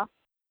law,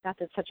 not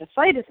that such a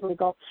site is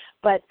legal,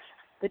 but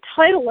the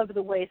title of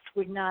the waste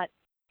would not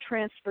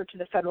transfer to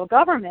the federal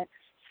government.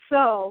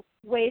 So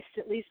waste,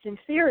 at least in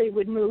theory,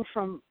 would move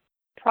from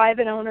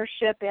private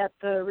ownership at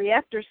the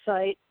reactor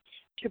site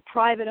to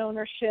private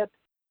ownership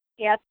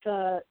at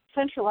the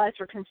centralized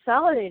or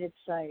consolidated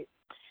site.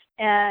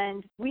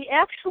 And we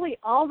actually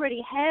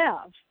already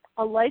have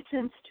a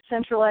licensed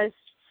centralized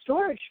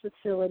storage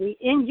facility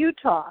in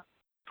Utah.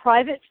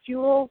 Private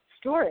Fuel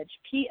Storage,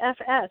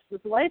 PFS,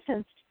 was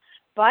licensed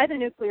by the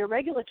Nuclear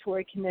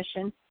Regulatory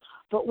Commission,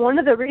 but one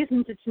of the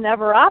reasons it's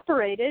never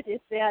operated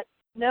is that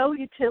no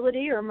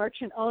utility or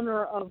merchant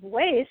owner of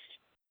waste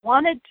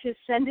wanted to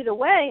send it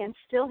away and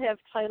still have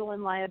title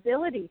and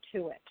liability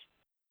to it.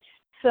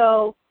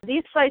 So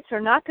these sites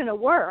are not going to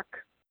work,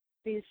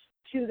 these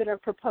two that are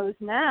proposed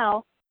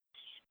now,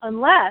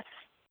 unless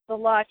the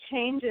law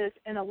changes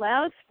and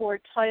allows for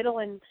title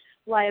and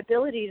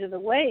liability to the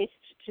waste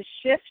to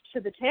shift to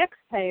the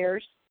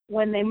taxpayers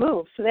when they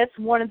move. So that's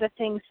one of the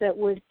things that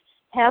would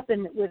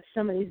happen with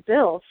some of these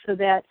bills, so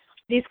that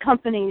these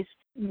companies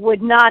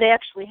would not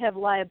actually have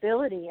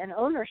liability and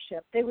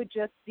ownership. They would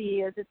just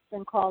be, as it's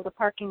been called, a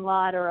parking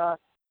lot or a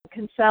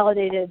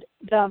consolidated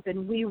dump.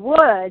 And we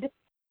would,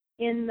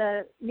 in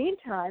the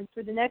meantime,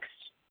 for the next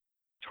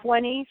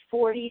 20,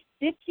 40,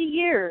 50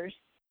 years,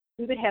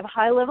 we would have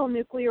high-level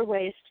nuclear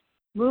waste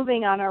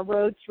moving on our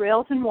roads,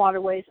 rails, and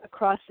waterways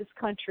across this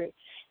country.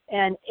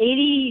 And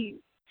 87%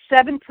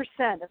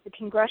 of the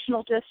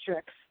congressional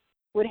districts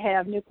would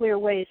have nuclear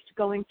waste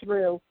going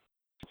through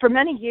for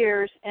many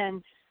years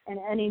and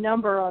any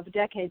number of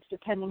decades,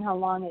 depending how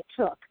long it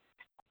took.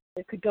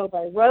 It could go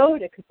by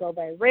road, it could go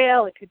by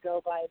rail, it could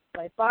go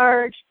by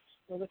barge.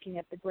 We're looking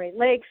at the Great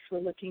Lakes, we're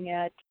looking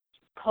at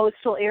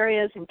coastal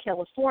areas in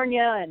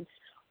California and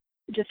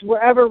just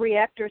wherever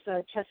reactors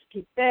are,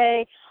 Chesapeake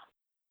Bay,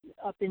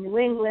 up in New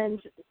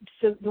England.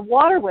 So the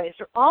waterways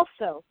are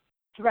also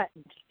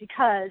threatened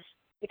because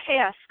the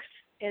casks,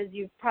 as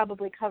you've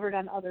probably covered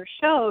on other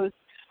shows,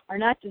 are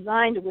not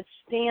designed to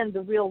withstand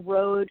the real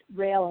road,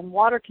 rail, and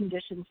water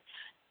conditions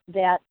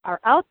that are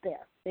out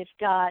there. They've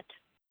got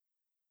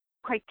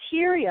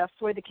criteria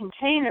for the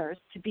containers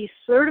to be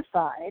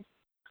certified,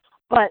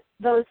 but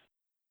those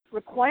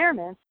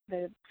requirements,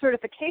 the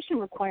certification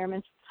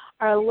requirements,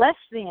 are less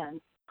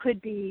than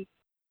could be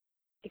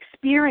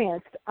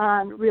experienced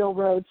on real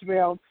roads,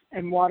 rails,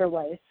 and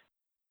waterways.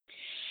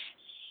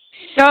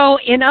 So,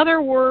 in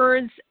other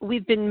words,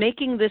 we've been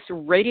making this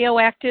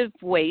radioactive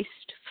waste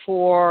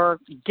for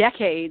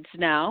decades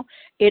now.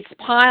 It's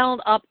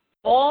piled up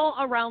all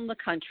around the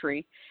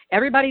country.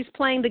 Everybody's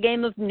playing the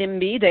game of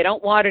NIMBY. They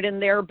don't want it in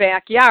their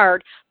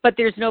backyard, but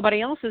there's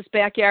nobody else's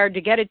backyard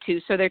to get it to,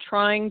 so they're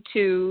trying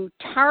to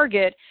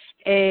target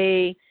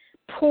a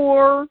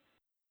poor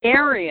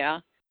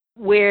area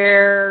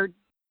where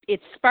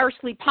it's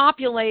sparsely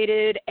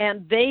populated,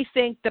 and they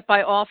think that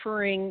by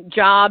offering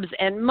jobs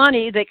and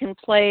money, they can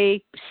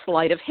play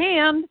sleight of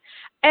hand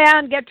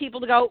and get people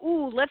to go,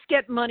 ooh, let's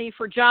get money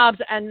for jobs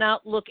and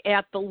not look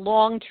at the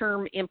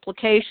long-term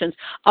implications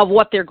of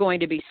what they're going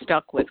to be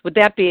stuck with. Would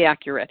that be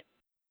accurate?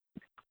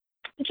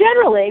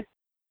 Generally,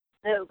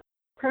 the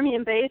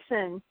Permian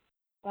Basin,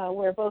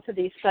 where both of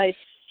these sites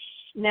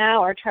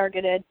now are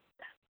targeted,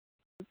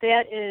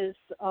 that is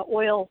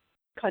oil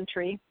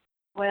country,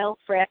 oil,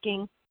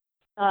 fracking,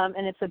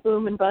 and it's a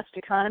boom and bust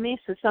economy.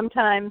 So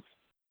sometimes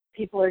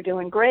people are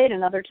doing great,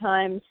 and other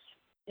times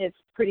it's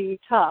pretty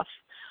tough.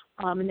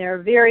 And there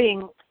are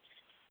varying.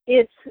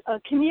 It's a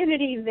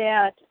community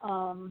that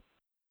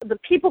the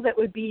people that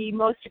would be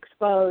most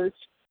exposed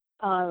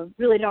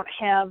really don't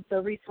have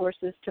the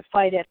resources to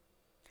fight it.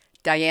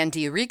 Diane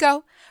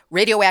D'Arrigo,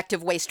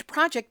 Radioactive Waste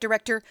Project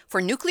Director for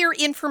Nuclear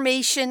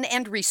Information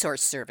and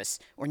Resource Service,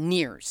 or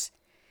NIRS.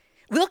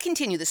 We'll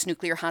continue this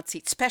Nuclear Hot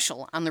Seat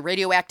special on the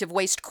radioactive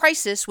waste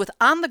crisis with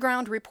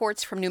on-the-ground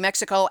reports from New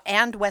Mexico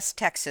and West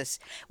Texas.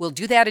 We'll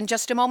do that in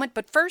just a moment,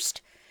 but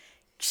first,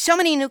 so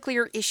many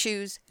nuclear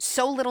issues,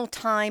 so little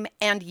time,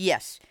 and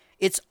yes,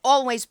 it's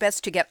always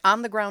best to get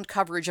on-the-ground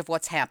coverage of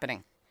what's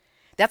happening.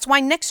 That's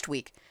why next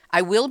week,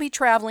 I will be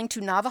traveling to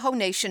Navajo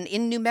Nation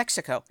in New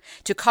Mexico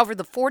to cover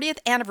the 40th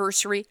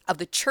anniversary of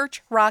the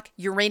Church Rock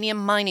uranium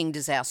mining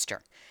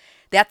disaster.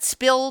 That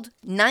spilled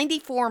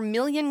 94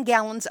 million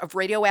gallons of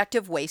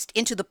radioactive waste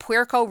into the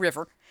Puerco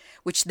River,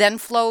 which then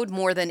flowed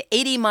more than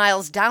 80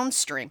 miles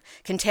downstream,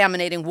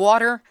 contaminating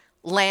water,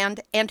 land,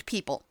 and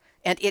people,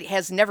 and it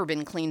has never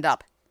been cleaned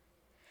up.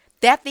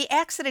 That the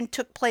accident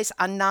took place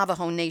on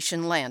Navajo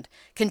Nation land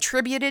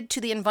contributed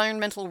to the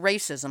environmental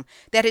racism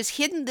that has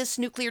hidden this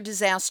nuclear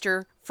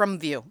disaster from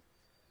view.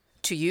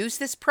 To use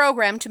this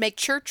program to make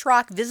Church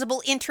Rock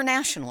visible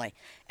internationally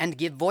and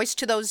give voice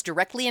to those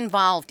directly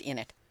involved in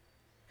it.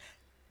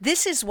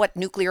 This is what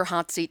Nuclear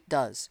Hot Seat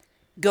does.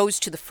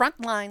 Goes to the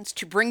front lines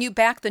to bring you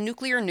back the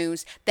nuclear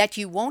news that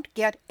you won't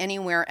get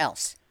anywhere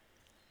else.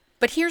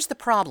 But here's the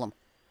problem.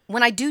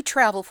 When I do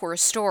travel for a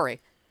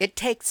story, it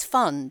takes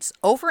funds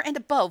over and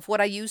above what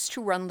I use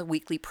to run the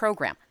weekly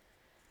program.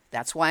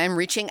 That's why I'm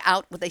reaching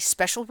out with a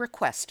special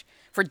request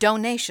for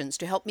donations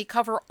to help me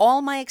cover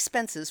all my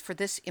expenses for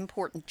this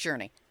important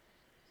journey.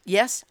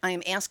 Yes, I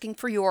am asking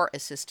for your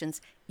assistance.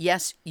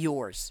 Yes,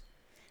 yours.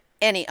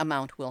 Any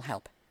amount will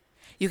help.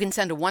 You can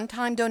send a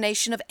one-time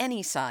donation of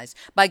any size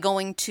by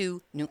going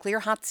to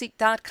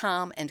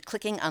nuclearhotseat.com and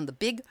clicking on the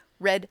big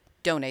red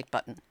donate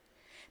button.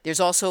 There's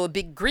also a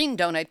big green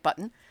donate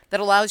button that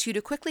allows you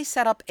to quickly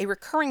set up a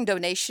recurring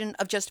donation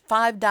of just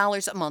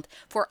 $5 a month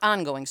for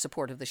ongoing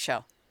support of the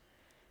show.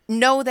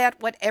 Know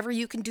that whatever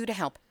you can do to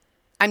help,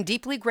 I'm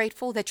deeply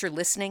grateful that you're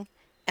listening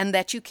and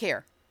that you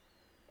care.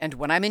 And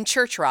when I'm in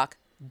Church Rock,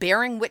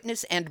 bearing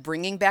witness and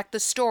bringing back the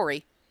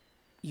story,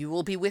 you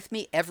will be with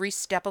me every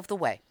step of the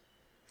way.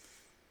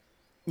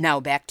 Now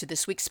back to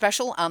this week's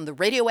special on the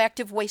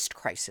radioactive waste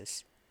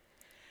crisis.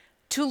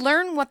 To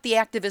learn what the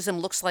activism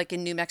looks like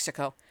in New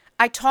Mexico,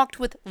 I talked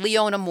with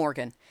Leona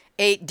Morgan,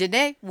 a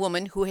Diné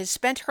woman who has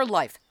spent her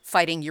life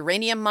fighting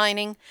uranium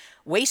mining,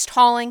 waste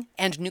hauling,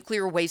 and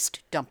nuclear waste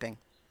dumping.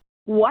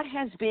 What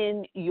has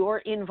been your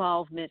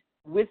involvement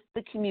with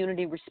the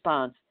community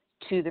response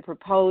to the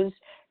proposed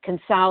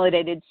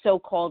consolidated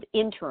so-called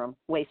interim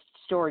waste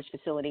storage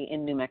facility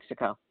in New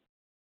Mexico?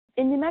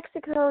 In New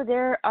Mexico,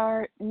 there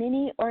are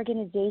many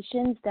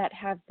organizations that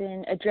have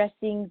been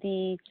addressing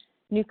the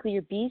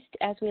nuclear beast,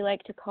 as we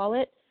like to call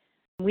it.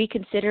 We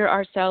consider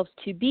ourselves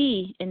to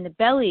be in the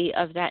belly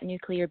of that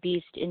nuclear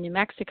beast in New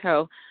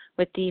Mexico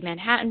with the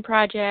Manhattan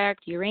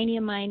Project,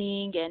 uranium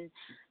mining, and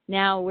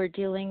now we're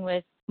dealing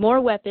with more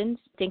weapons,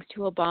 thanks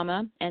to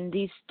Obama, and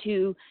these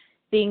two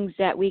things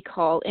that we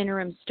call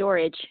interim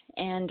storage.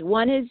 And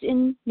one is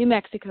in New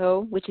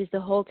Mexico, which is the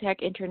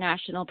Holtec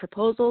International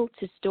proposal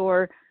to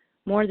store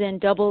more than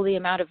double the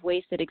amount of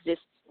waste that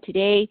exists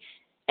today.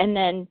 And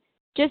then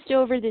just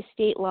over the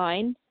state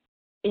line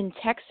in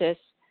Texas,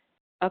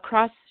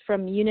 across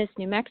from Eunice,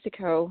 New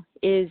Mexico,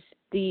 is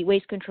the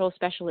Waste Control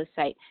Specialist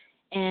site.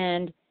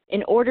 And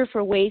in order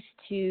for waste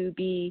to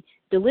be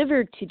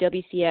delivered to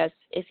WCS,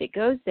 if it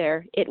goes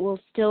there, it will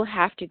still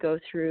have to go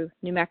through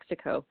New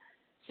Mexico.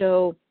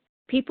 So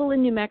people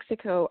in New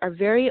Mexico are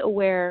very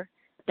aware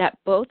that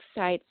both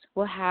sites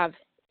will have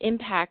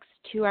impacts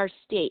to our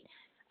state.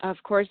 Of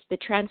course, the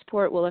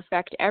transport will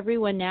affect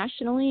everyone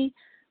nationally,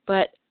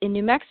 but in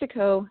New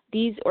Mexico,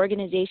 these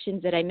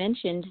organizations that I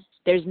mentioned,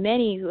 there's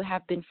many who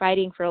have been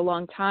fighting for a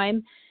long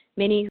time,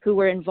 many who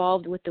were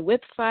involved with the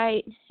WIP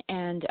fight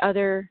and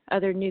other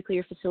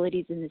nuclear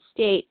facilities in the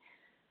state.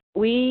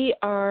 we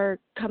are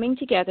coming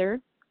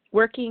together,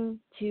 working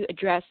to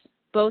address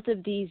both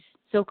of these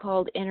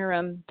so-called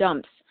interim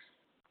dumps.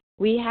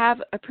 We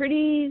have a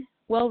pretty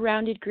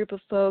well-rounded group of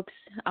folks.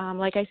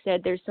 Like I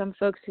said, there's some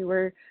folks who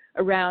were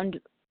around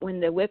when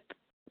the WIP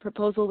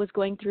proposal was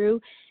going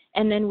through.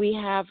 And then we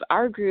have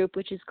our group,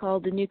 which is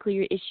called the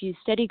Nuclear Issues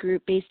Study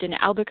Group based in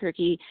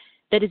Albuquerque,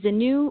 that is a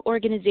new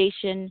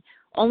organization,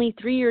 only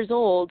 3 years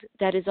old,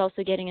 that is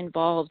also getting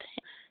involved.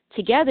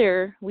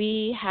 Together,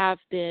 we have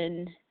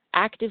been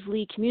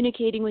actively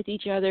communicating with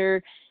each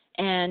other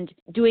and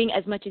doing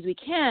as much as we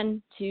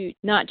can to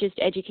not just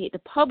educate the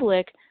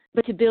public,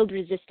 but to build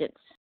resistance.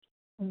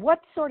 What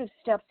sort of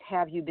steps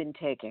have you been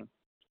taking?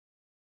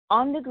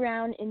 On the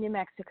ground in New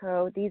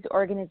Mexico, these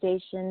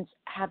organizations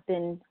have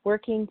been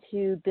working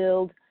to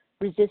build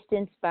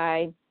resistance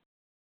by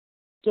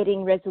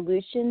getting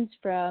resolutions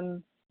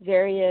from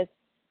various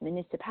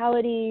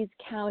municipalities,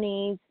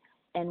 counties,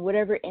 and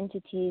whatever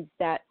entities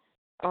that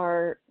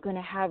are going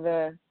to have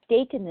a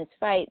stake in this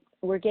fight.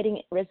 We're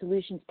getting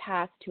resolutions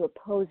passed to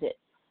oppose it.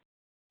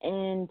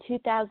 In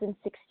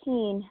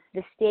 2016,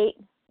 the state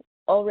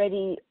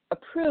already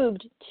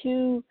approved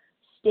 2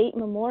 state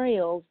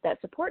memorials that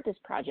support this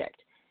project.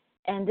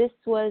 And this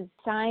was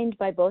signed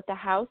by both the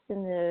House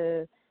and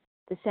the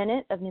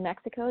Senate of New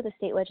Mexico, the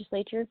state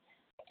legislature.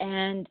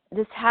 And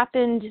this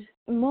happened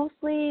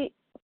mostly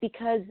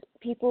because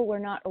people were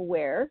not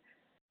aware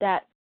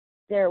that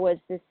there was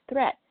this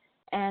threat.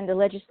 And the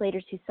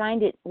legislators who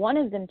signed it, one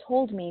of them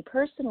told me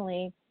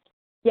personally,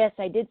 yes,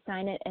 I did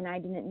sign it and I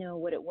didn't know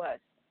what it was.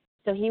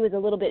 So he was a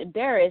little bit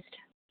embarrassed.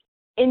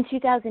 In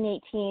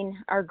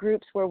 2018, our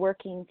groups were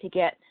working to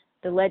get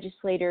the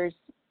legislators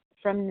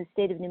from the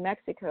state of New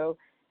Mexico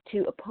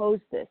to oppose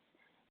this.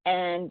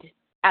 And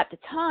at the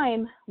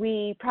time,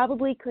 we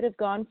probably could have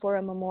gone for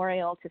a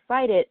memorial to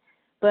fight it,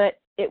 but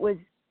it was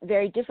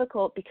very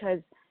difficult because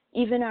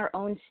even our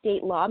own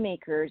state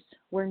lawmakers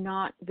were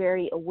not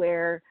very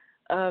aware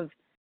of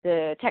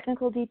the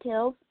technical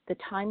details, the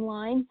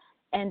timeline,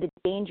 and the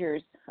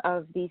dangers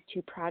of these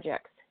 2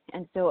 projects.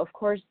 And so, of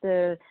course,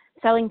 the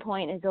selling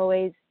point is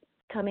always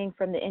coming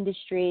from the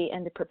industry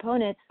and the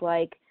proponents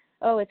like,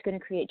 oh, it's going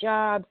to create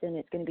jobs and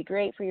it's going to be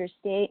great for your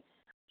state.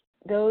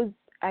 Those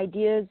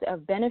ideas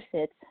of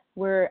benefits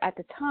were at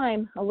the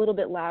time a little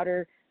bit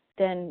louder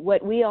than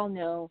what we all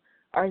know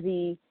are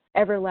the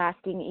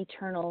everlasting,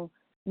 eternal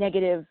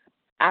negative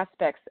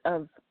aspects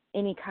of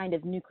any kind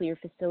of nuclear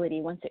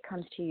facility once it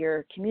comes to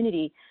your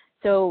community.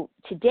 So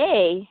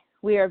today,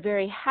 we are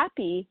very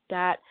happy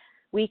that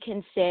we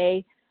can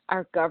say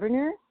our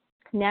governor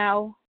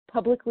now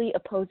publicly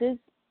opposes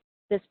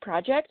this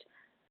project.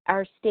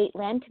 Our state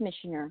land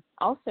commissioner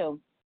also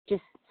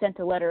just sent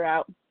a letter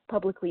out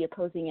publicly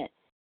opposing it.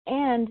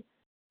 And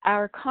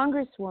our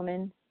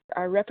congresswoman,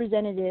 our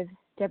representative,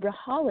 Deborah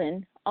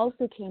Haaland,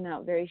 also came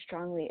out very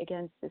strongly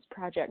against this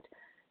project.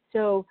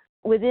 So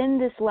within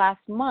this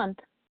last month,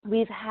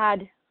 we've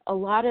had a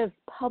lot of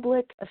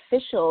public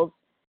officials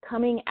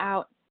coming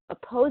out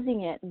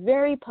opposing it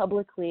very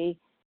publicly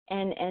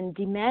and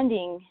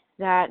demanding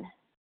that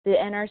the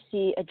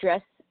NRC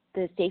address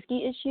the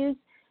safety issues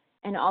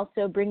and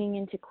also bringing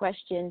into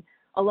question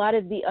a lot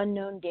of the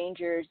unknown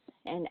dangers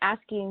and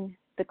asking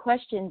the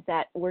questions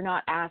that were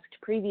not asked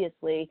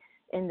previously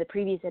in the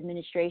previous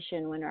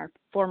administration when our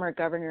former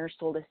governor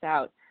sold us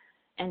out.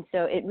 And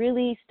so it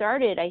really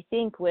started, I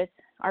think, with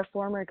our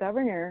former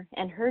governor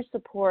and her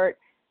support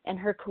and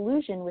her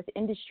collusion with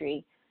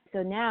industry.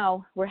 So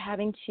now we're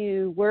having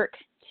to work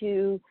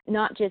to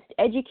not just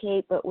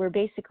educate, but we're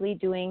basically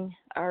doing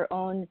our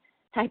own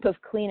type of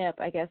cleanup,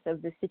 I guess,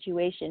 of the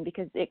situation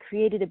because it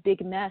created a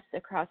big mess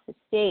across the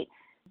state.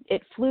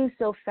 It flew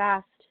so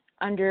fast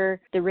under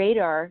the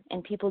radar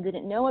and people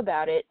didn't know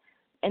about it.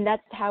 And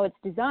that's how it's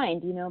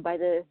designed, you know, by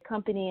the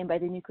company and by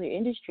the nuclear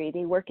industry.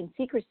 They work in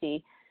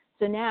secrecy.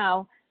 So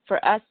now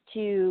for us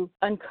to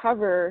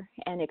uncover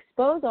and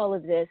expose all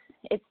of this,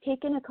 it's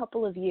taken a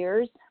couple of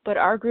years, but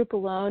our group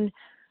alone,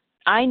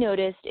 I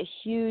noticed a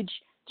huge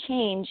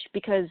change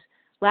because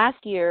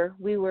last year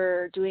we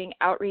were doing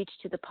outreach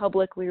to the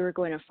public. We were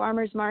going to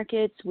farmers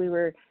markets, we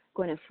were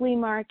going to flea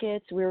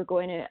markets, we were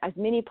going to as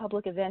many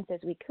public events as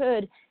we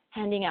could,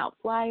 handing out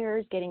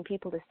flyers, getting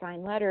people to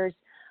sign letters.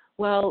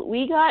 Well,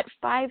 we got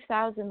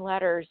 5,000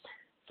 letters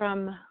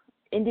from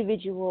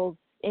individuals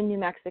in New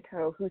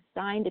Mexico who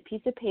signed a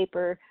piece of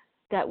paper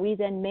that we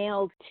then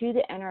mailed to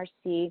the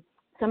NRC.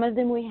 Some of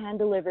them we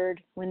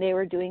hand-delivered when they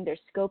were doing their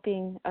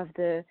scoping of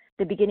the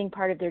beginning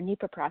part of their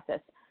NEPA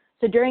process.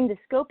 So during the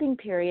scoping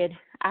period,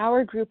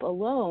 our group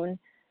alone,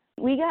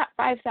 we got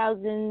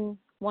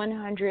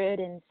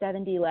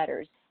 5,170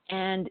 letters.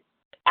 And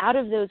out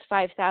of those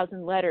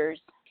 5,000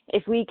 letters,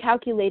 if we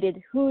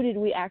calculated who did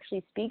we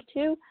actually speak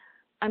to,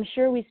 I'm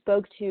sure we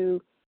spoke to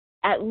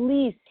at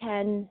least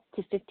 10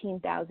 to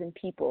 15,000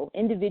 people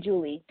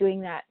individually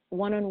doing that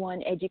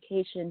one-on-one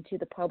education to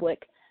the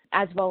public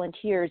as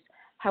volunteers.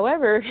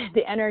 However,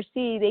 the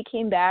NRC, they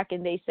came back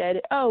and they said,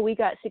 oh, we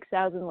got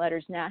 6,000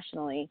 letters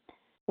nationally.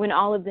 when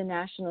all of the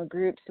national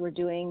groups were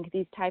doing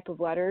these type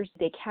of letters,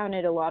 they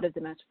counted a lot of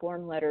them as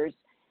form letters.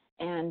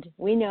 And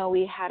we know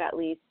we had at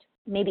least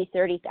maybe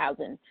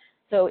 30,000.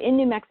 So in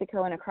New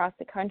Mexico and across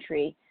the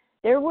country,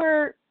 there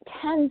were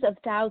tens of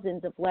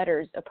thousands of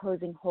letters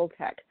opposing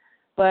Holtec.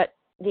 But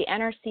the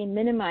NRC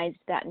minimized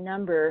that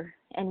number,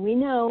 and we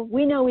know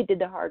we did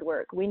the hard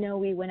work. We know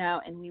we went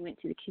out and we went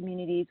to the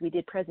communities, we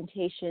did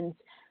presentations.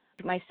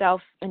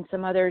 Myself and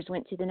some others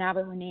went to the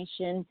Navajo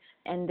Nation,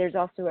 and there's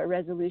also a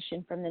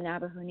resolution from the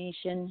Navajo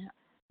Nation,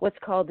 what's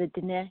called the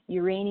Dene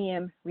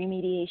Uranium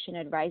Remediation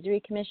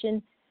Advisory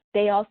Commission.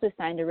 They also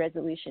signed a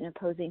resolution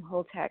opposing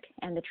Holtec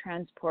and the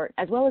transport,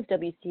 as well as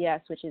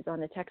WCS, which is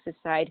on the Texas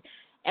side.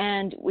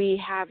 And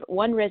we have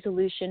one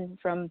resolution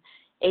from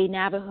a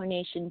Navajo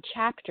Nation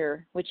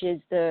chapter, which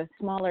is the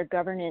smaller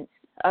governance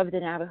of the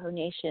Navajo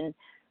Nation.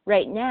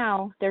 Right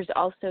now, there's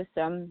also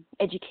some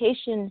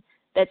education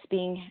that's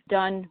being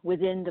done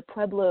within the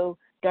Pueblo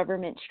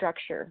government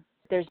structure.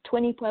 There's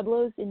 20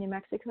 Pueblos in New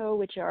Mexico,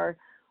 which are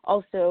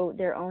also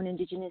their own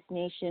indigenous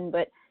nation,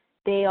 but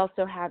they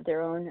also have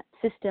their own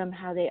system,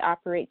 how they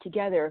operate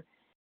together.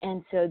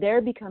 And so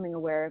they're becoming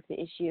aware of the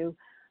issue.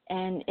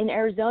 And in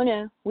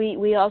Arizona,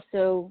 we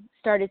also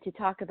started to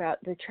talk about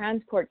the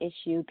transport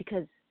issue,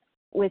 because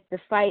with the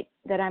fight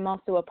that I'm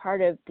also a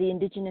part of, the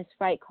indigenous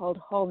fight called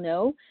Hall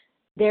No,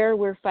 there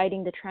we're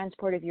fighting the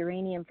transport of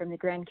uranium from the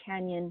Grand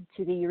Canyon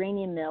to the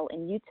uranium mill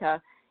in Utah.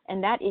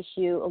 And that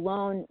issue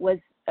alone was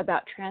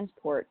about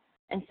transport.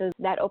 And so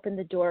that opened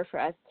the door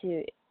for us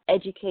to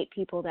educate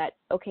people that,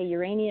 okay,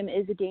 uranium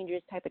is a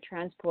dangerous type of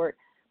transport,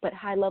 but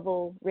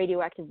high-level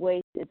radioactive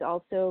waste is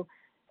also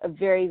a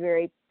very,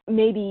 very,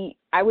 maybe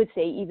I would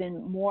say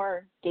even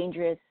more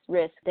dangerous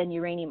risk than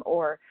uranium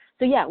ore.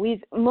 So yeah,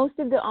 most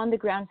of the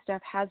on-the-ground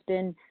stuff has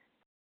been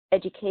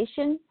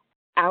education,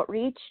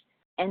 outreach,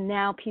 and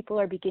now people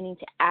are beginning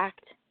to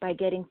act by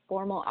getting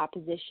formal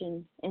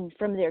opposition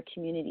from their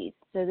communities.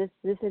 So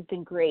this has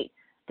been great.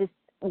 This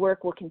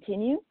work will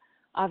continue.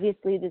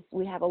 Obviously,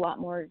 we have a lot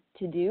more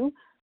to do.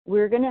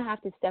 We're going to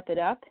have to step it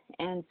up,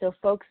 and so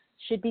folks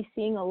should be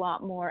seeing a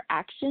lot more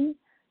action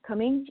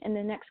coming in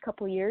the next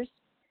couple of years.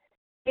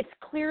 It's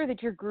clear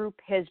that your group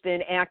has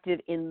been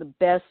active in the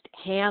best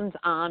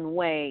hands-on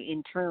way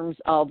in terms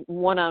of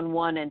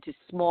one-on-one and to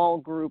small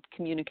group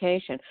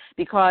communication,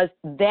 because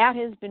that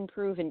has been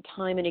proven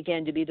time and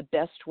again to be the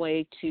best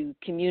way to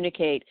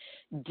communicate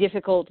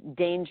difficult,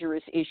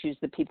 dangerous issues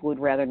that people would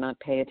rather not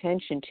pay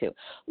attention to.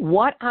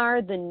 What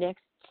are the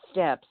next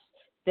steps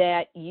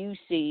that you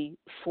see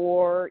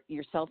for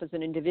yourself as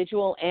an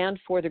individual and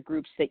for the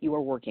groups that you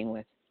are working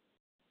with?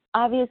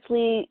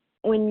 Obviously,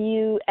 when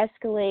you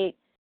escalate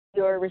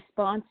your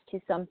response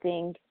to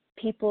something,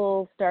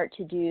 people start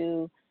to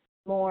do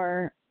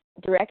more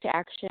direct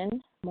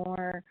action,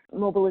 more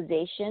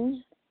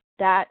mobilization.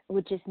 That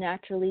would just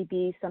naturally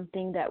be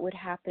something that would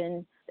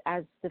happen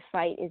as the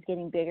fight is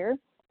getting bigger.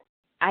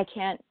 I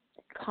can't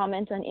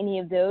comment on any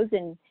of those,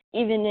 and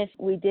even if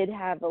we did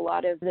have a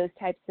lot of those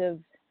types of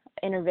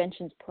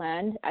interventions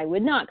planned, I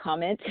would not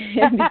comment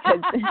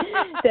because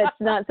that's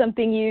not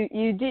something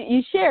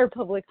you share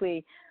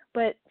publicly.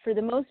 But for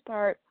the most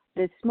part,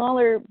 the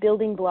smaller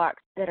building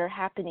blocks that are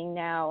happening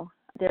now,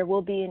 there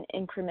will be an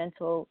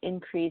incremental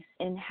increase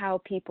in how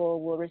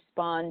people will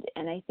respond.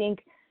 And I think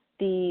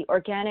the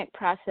organic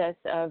process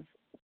of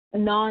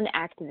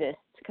non-activists,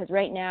 because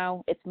right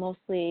now it's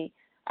mostly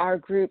our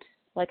groups,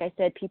 like I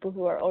said, people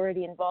who are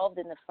already involved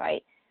in the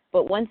fight.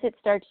 But once it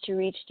starts to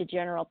reach the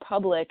general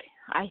public,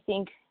 I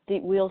think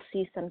that we'll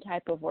see some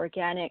type of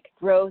organic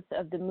growth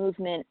of the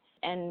movement.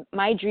 And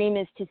my dream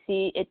is to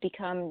see it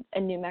become a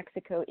New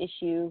Mexico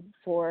issue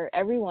for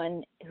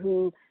everyone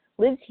who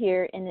lives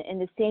here in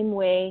the same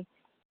way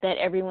that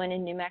everyone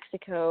in New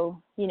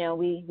Mexico,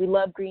 we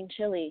love green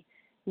chili.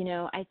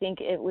 I think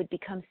it would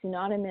become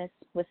synonymous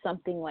with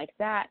something like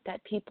that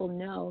people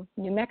know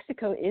New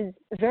Mexico is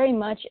very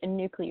much a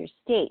nuclear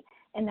state.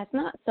 And that's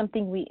not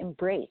something we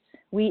embrace.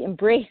 We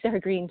embrace our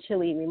green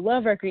chili. We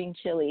love our green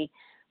chili.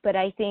 But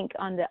I think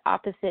on the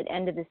opposite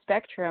end of the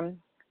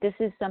spectrum, this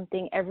is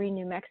something every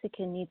New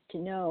Mexican needs to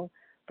know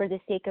for the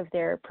sake of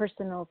their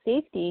personal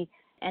safety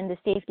and the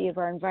safety of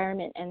our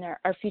environment and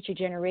our future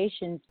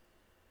generations.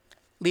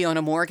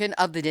 Leona Morgan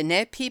of the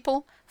Dene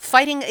people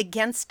fighting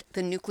against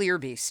the nuclear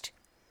beast.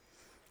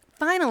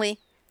 Finally,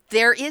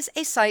 there is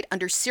a site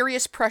under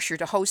serious pressure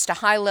to host a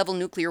high-level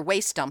nuclear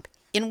waste dump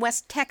in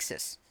West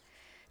Texas.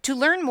 To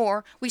learn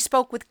more, we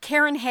spoke with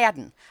Karen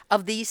Haddon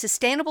of the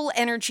Sustainable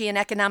Energy and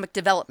Economic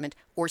Development,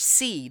 or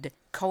SEED,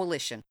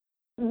 Coalition.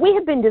 We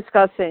have been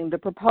discussing the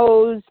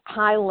proposed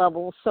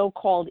high-level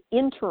so-called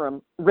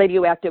interim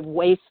radioactive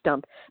waste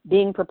dump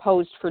being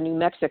proposed for New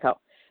Mexico.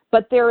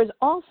 But there is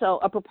also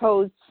a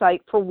proposed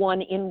site for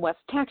one in West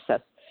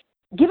Texas.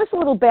 Give us a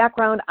little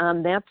background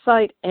on that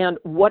site and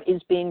what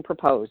is being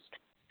proposed.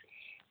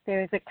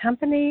 There's a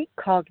company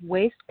called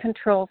Waste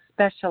Control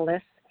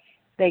Specialists.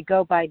 They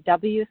go by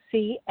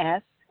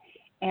WCS,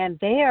 and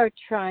they are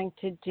trying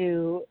to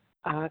do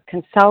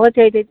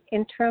consolidated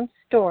interim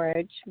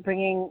storage,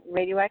 bringing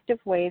radioactive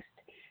waste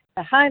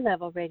the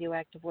high-level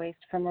radioactive waste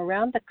from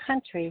around the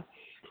country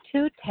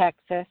to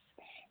Texas.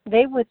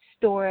 They would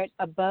store it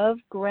above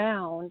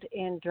ground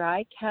in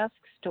dry cask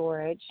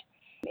storage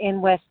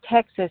in West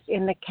Texas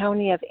in the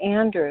county of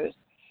Andrews,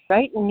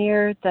 right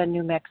near the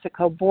New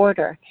Mexico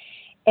border.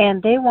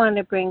 And they want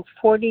to bring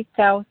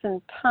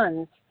 40,000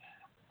 tons,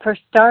 for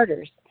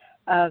starters,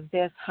 of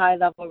this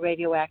high-level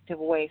radioactive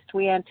waste.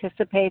 We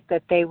anticipate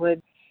that they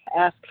would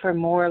ask for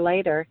more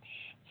later.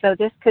 So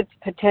this could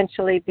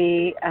potentially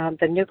be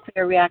the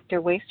nuclear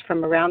reactor waste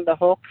from around the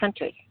whole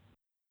country.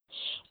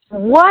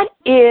 What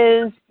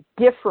is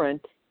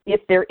different,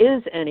 if there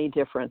is any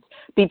difference,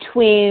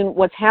 between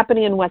what's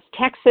happening in West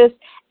Texas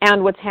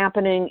and what's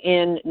happening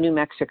in New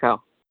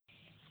Mexico?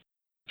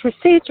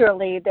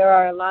 Procedurally, there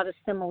are a lot of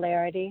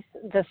similarities.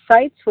 The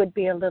sites would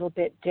be a little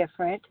bit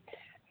different.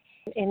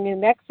 In New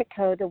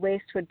Mexico, the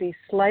waste would be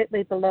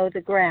slightly below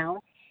the ground.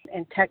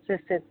 In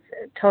Texas, it's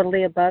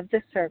totally above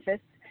the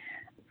surface.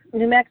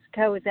 New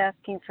Mexico is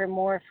asking for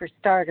more for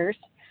starters.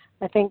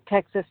 I think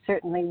Texas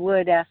certainly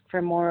would ask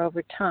for more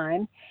over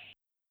time.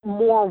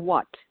 More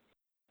what?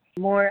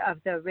 More of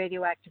the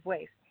radioactive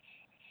waste.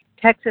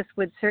 Texas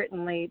would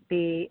certainly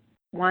be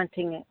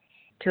wanting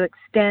to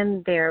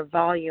extend their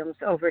volumes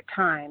over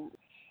time.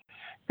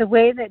 The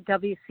way that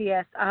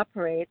WCS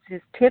operates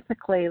is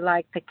typically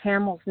like the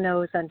camel's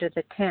nose under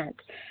the tent.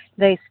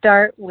 They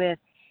start with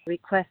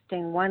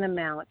requesting one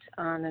amount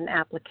on an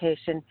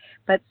application,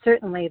 but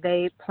certainly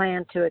they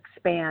plan to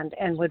expand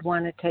and would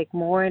want to take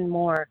more and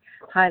more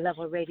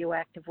high-level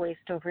radioactive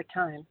waste over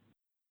time.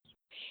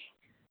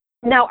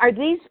 Now, are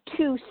these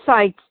two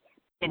sites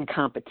in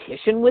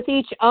competition with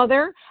each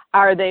other?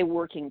 Are they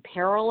working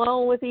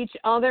parallel with each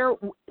other?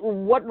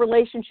 What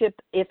relationship,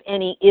 if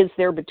any, is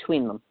there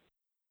between them?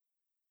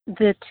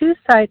 The two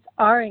sites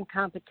are in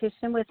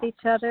competition with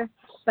each other,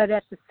 but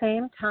at the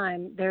same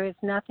time, there is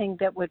nothing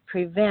that would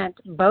prevent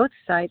both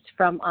sites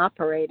from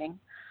operating.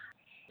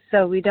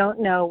 So we don't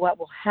know what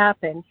will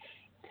happen.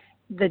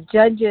 The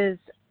judges,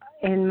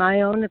 in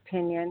my own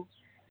opinion,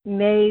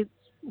 may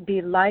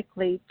be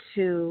likely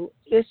to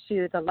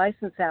issue the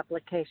license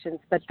applications,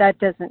 but that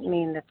doesn't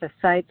mean that the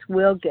sites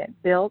will get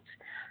built,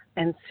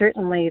 and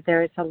certainly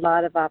there is a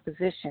lot of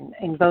opposition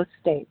in both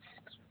states.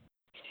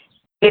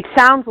 It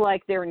sounds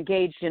like they're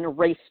engaged in a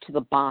race to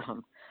the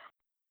bottom.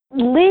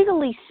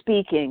 Legally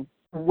speaking,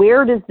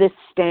 where does this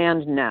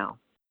stand now?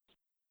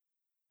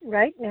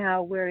 Right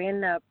now, we're in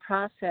the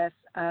process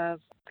of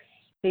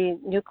the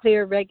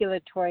Nuclear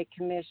Regulatory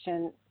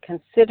Commission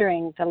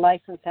considering the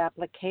license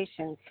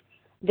applications.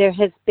 There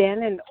has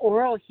been an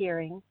oral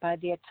hearing by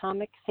the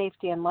Atomic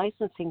Safety and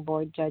Licensing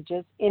Board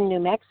judges in New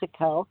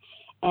Mexico,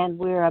 and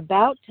we're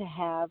about to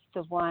have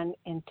the one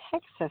in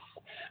Texas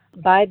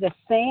by the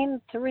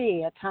same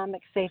three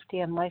Atomic Safety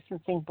and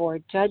Licensing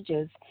Board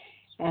judges,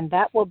 and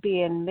that will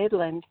be in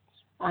Midland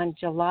on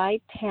July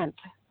 10th.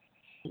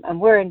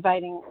 And we're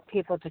inviting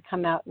people to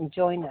come out and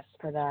join us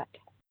for that.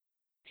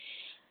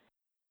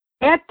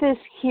 At this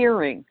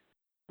hearing,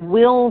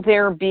 will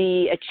there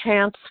be a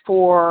chance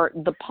for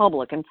the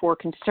public and for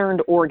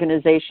concerned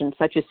organizations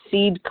such as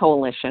Seed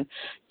Coalition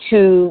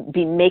to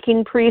be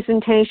making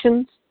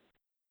presentations?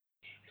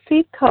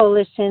 Seed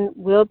Coalition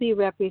will be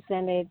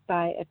represented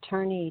by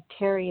attorney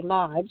Terry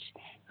Lodge,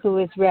 who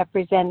is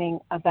representing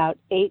about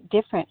 8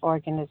 different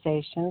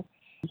organizations,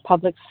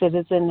 Public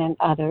Citizen and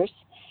others.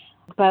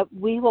 But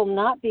we will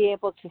not be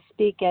able to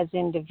speak as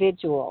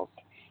individuals.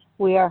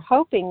 We are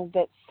hoping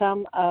that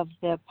some of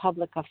the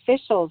public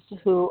officials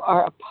who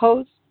are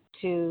opposed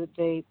to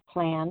the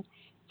plan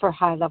for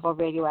high-level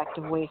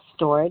radioactive waste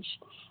storage,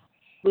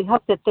 we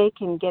hope that they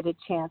can get a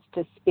chance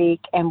to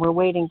speak, and we're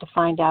waiting to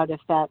find out if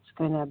that's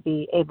going to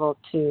be able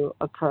to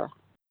occur.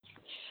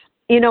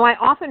 You know, I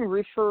often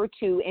refer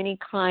to any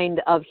kind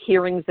of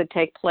hearings that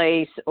take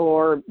place,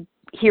 or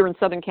here in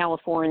Southern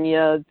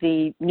California,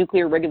 the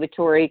Nuclear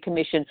Regulatory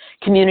Commission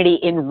community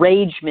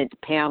enragement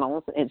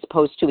panels, as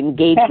opposed to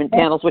engagement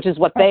panels, which is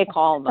what they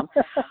call them.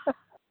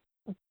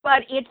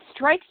 But it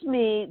strikes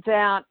me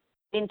that,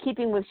 in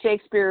keeping with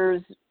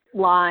Shakespeare's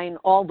line,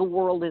 all the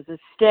world is a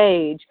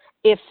stage,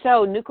 if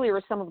so, nuclear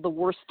is some of the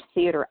worst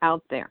theater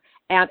out there.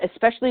 And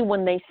especially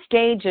when they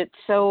stage it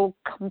so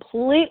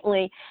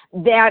completely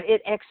that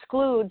it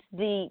excludes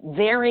the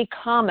very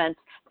comments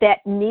that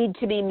need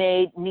to be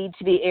made, need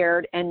to be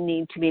aired, and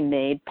need to be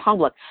made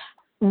public.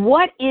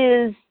 What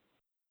is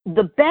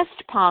the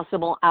best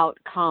possible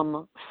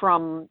outcome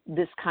from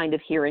this kind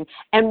of hearing,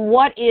 and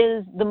what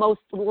is the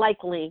most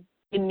likely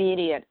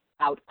immediate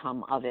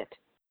outcome of it?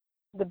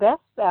 The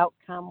best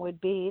outcome would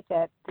be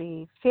that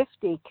the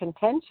 50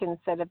 contentions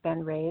that have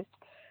been raised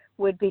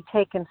would be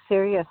taken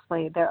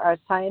seriously. There are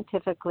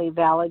scientifically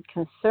valid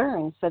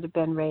concerns that have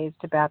been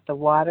raised about the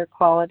water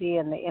quality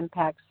and the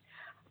impacts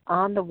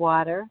on the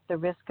water, the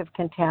risk of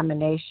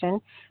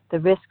contamination, the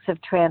risks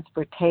of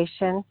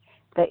transportation,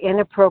 the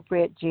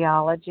inappropriate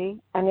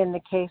geology, and in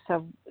the case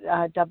of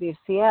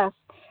WCS,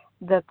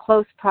 the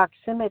close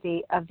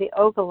proximity of the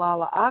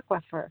Ogallala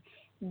Aquifer.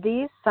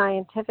 These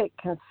scientific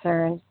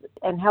concerns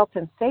and health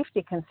and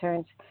safety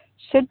concerns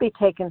should be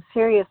taken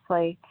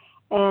seriously,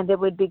 And it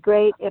would be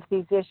great if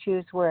these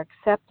issues were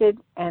accepted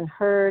and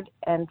heard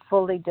and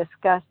fully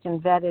discussed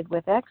and vetted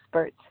with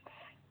experts.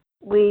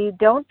 We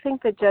don't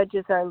think the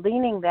judges are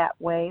leaning that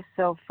way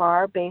so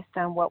far based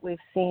on what we've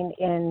seen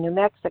in New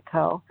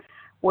Mexico,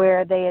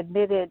 where they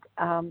admitted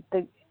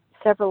the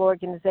several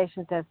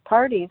organizations as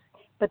parties,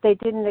 but they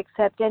didn't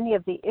accept any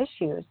of the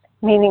issues,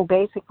 meaning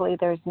basically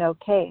there's no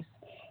case.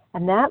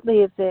 And that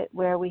leaves it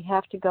where we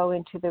have to go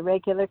into the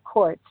regular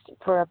courts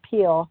for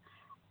appeal,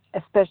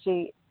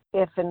 especially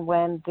if and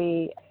when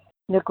the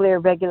Nuclear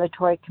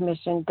Regulatory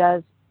Commission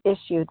does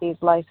issue these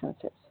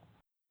licenses.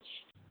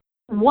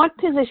 What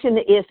position,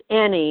 if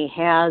any,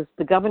 has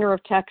the governor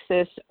of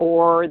Texas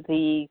or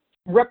the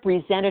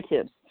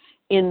representatives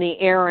in the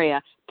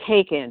area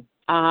taken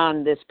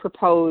on this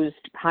proposed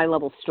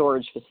high-level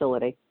storage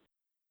facility?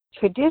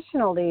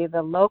 Traditionally,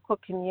 the local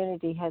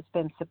community has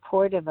been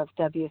supportive of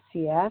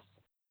WCS.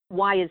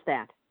 Why is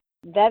that?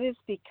 That is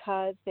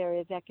because there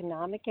is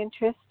economic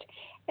interest,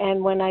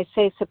 and when I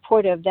say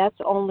supportive, that's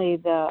only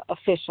the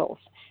officials.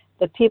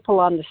 The people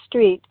on the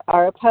street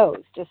are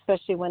opposed,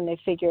 especially when they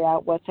figure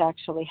out what's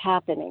actually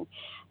happening.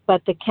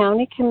 But the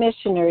county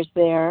commissioners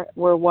there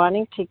were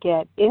wanting to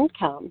get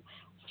income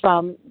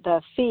from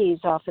the fees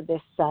off of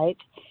this site,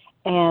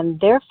 and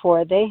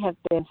therefore they have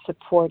been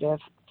supportive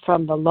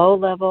from the low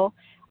level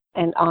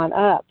and on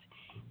up.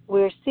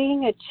 We're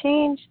seeing a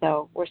change,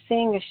 though. We're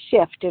seeing a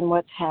shift in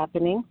what's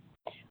happening.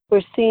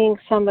 We're seeing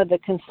some of the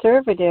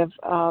conservative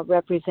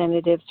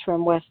representatives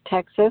from West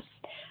Texas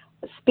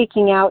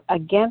speaking out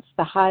against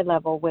the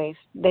high-level waste.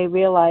 They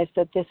realize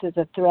that this is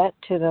a threat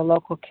to the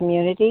local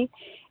community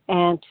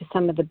and to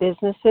some of the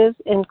businesses,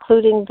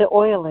 including the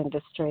oil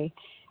industry.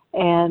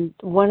 And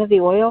one of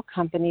the oil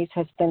companies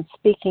has been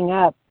speaking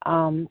up,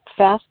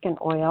 Fasken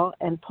Oil,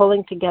 and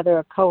pulling together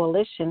a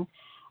coalition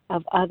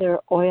of other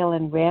oil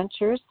and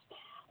ranchers.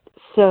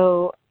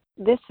 So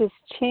this is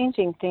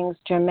changing things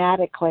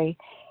dramatically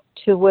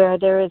to where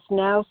there is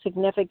now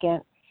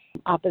significant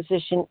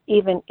opposition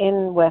even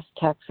in West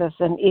Texas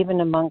and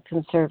even among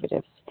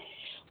conservatives.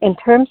 In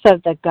terms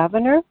of the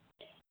governor,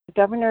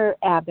 Governor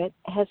Abbott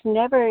has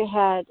never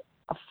had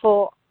a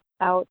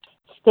full-out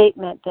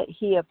statement that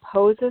he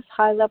opposes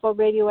high-level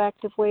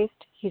radioactive waste.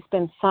 He's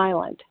been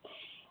silent.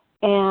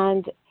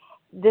 And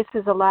this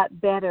is a lot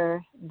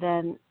better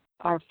than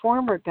our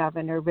former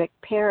governor, Rick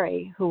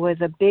Perry, who was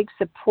a big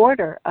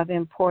supporter of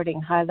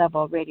importing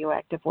high-level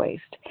radioactive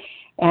waste.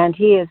 And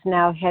he is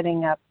now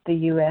heading up the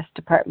U.S.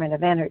 Department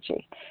of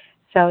Energy.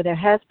 So there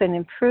has been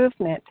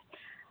improvement.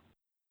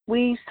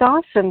 We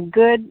saw some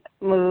good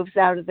moves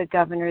out of the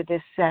governor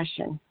this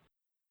session.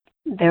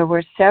 There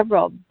were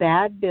several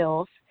bad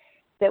bills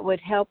that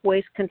would help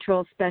waste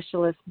control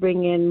specialists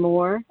bring in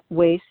more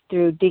waste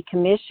through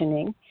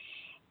decommissioning,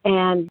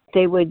 and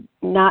they would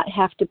not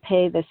have to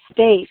pay the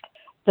state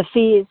the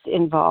fees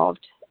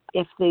involved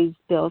if these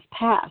bills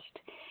passed.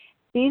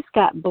 These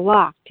got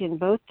blocked in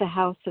both the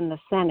House and the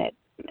Senate,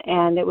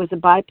 and it was a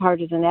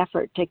bipartisan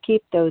effort to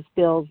keep those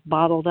bills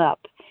bottled up.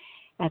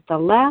 At the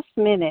last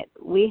minute,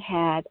 we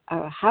had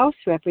a House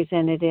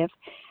representative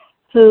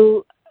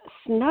who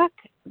snuck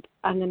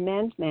an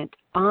amendment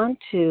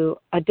onto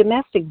a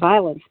domestic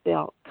violence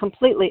bill,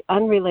 completely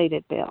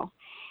unrelated bill.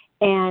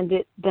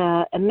 And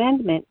the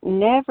amendment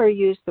never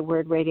used the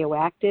word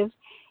radioactive,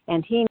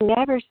 and he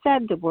never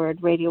said the word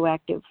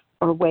radioactive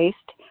or waste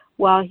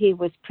while he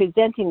was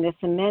presenting this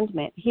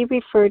amendment. He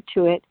referred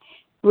to it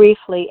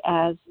briefly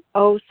as,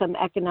 some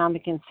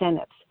economic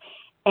incentives.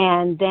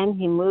 And then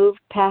he moved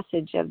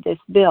passage of this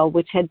bill,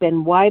 which had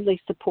been widely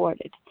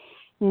supported.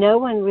 No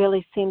one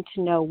really seemed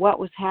to know what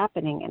was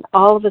happening, and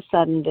all of a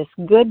sudden this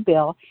good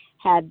bill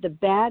had the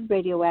bad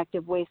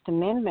radioactive waste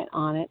amendment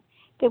on it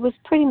that was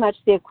pretty much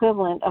the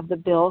equivalent of the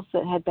bills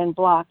that had been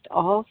blocked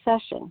all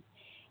session.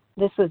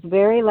 This was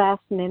very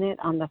last minute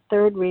on the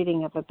third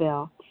reading of a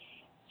bill.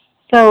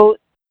 So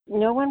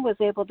no one was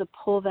able to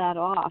pull that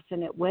off,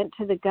 and it went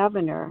to the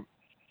governor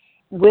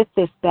with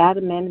this bad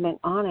amendment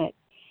on it.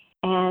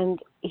 And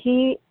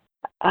he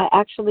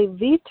actually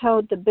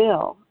vetoed the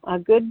bill, a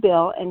good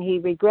bill, and he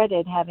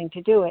regretted having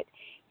to do it.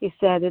 He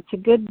said, it's a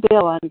good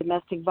bill on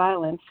domestic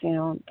violence,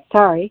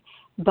 sorry,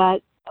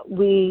 but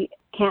we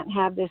can't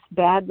have this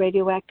bad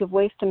radioactive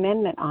waste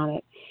amendment on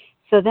it.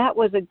 So that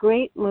was a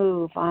great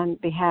move on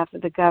behalf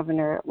of the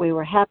governor. We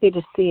were happy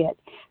to see it.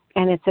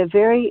 And it's a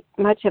very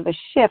much of a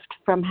shift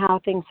from how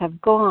things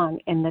have gone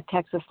in the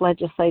Texas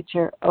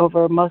legislature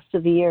over most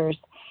of the years.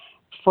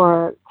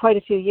 For quite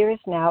a few years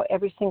now,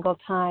 every single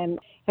time,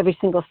 every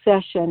single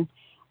session,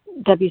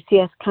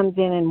 WCS comes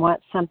in and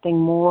wants something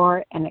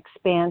more, an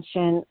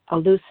expansion, a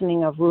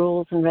loosening of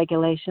rules and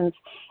regulations,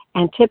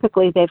 and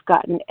typically they've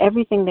gotten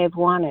everything they've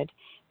wanted.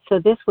 So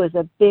this was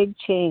a big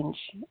change.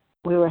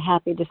 We were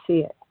happy to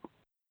see it.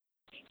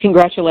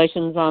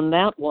 Congratulations on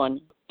that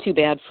one. Too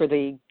bad for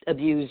the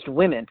abused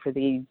women, for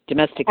the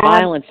domestic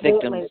violence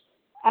victims.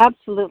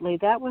 Absolutely.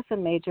 That was a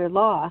major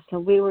loss,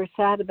 and we were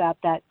sad about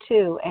that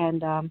too.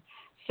 And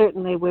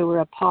certainly we were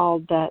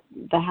appalled that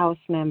the House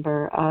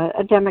member,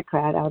 a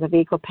Democrat out of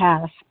Eagle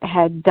Pass,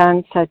 had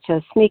done such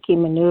a sneaky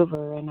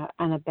maneuver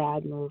and a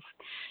bad move.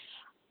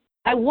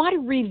 I want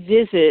to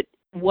revisit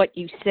what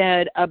you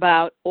said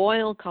about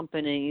oil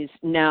companies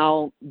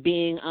now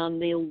being on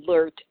the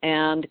alert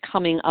and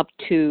coming up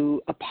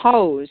to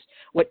oppose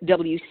what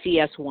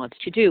WCS wants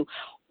to do.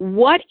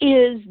 What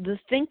is the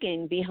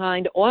thinking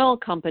behind oil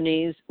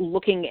companies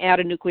looking at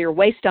a nuclear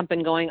waste dump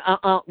and going,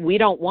 we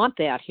don't want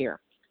that here?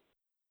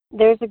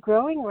 There's a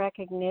growing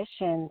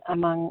recognition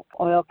among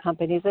oil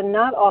companies, and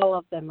not all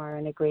of them are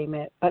in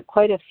agreement, but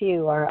quite a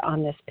few are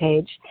on this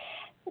page.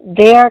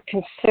 They are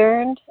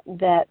concerned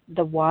that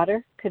the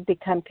water could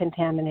become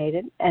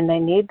contaminated, and they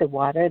need the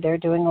water. They're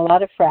doing a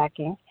lot of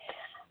fracking.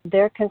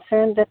 They're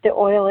concerned that the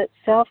oil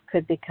itself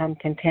could become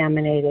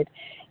contaminated.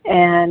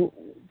 And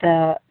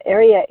the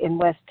area in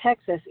West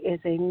Texas is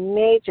a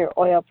major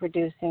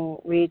oil-producing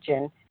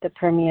region, the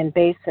Permian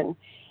Basin,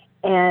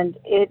 and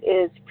it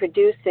is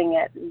producing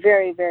at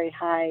very, very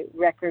high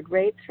record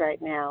rates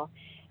right now.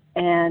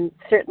 And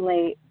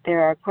certainly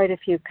there are quite a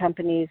few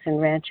companies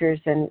and ranchers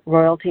and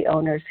royalty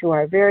owners who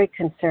are very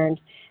concerned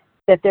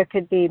that there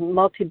could be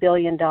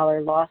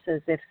multi-billion-dollar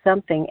losses if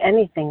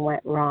anything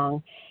went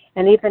wrong.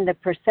 And even the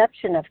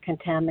perception of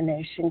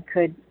contamination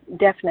could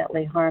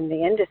definitely harm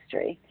the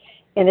industry.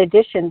 In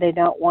addition, they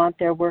don't want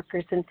their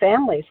workers and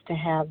families to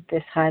have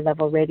this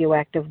high-level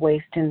radioactive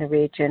waste in the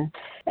region.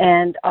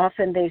 And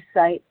often they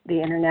cite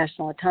the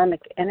International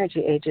Atomic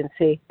Energy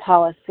Agency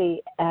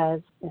policy as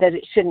that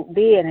it shouldn't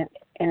be in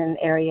an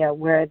area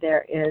where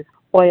there is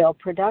oil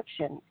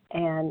production,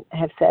 and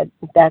have said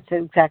that's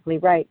exactly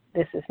right.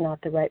 This is not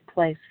the right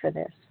place for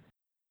this.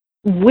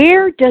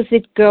 Where does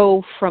it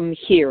go from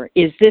here?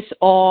 Is this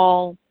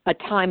all a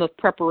time of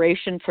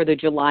preparation for the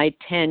July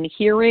 10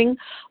 hearing,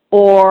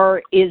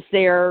 or is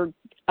there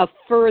a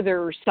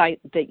further site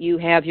that you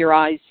have your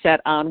eyes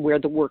set on where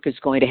the work is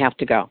going to have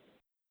to go?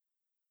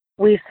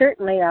 We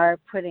certainly are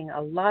putting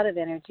a lot of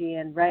energy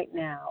in right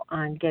now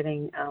on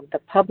getting the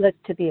public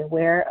to be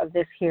aware of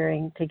this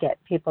hearing, to get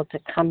people to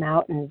come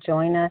out and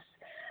join us,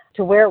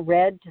 to wear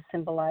red to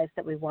symbolize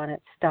that we want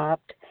it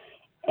stopped.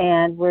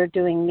 And we're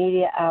doing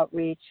media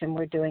outreach, and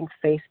we're doing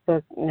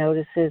Facebook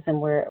notices, and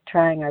we're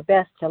trying our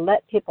best to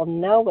let people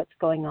know what's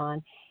going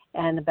on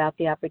and about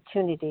the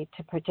opportunity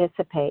to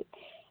participate.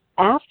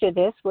 After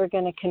this, we're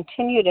going to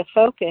continue to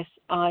focus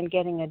on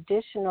getting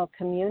additional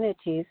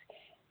communities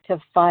to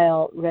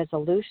file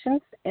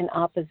resolutions in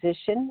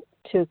opposition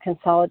to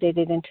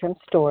consolidated interim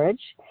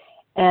storage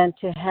and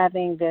to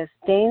having this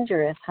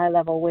dangerous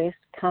high-level waste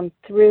come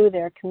through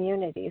their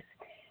communities.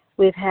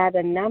 We've had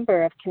a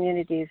number of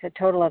communities, a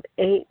total of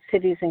 8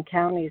 cities and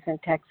counties in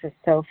Texas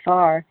so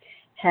far,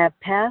 have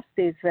passed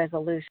these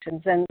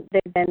resolutions, and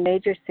they've been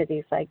major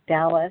cities like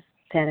Dallas,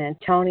 San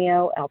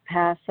Antonio, El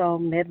Paso,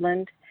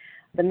 Midland,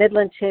 the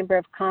Midland Chamber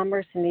of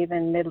Commerce, and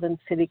even Midland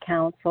City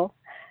Council.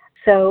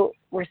 So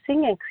we're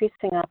seeing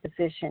increasing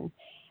opposition,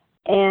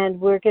 and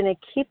we're going to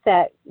keep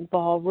that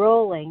ball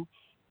rolling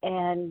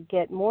and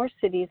get more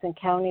cities and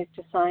counties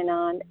to sign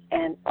on,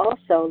 and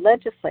also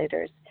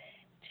legislators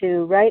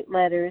to write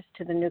letters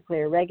to the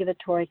Nuclear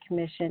Regulatory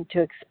Commission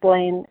to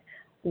explain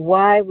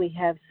why we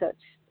have such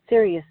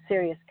serious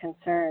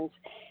concerns.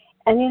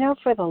 And,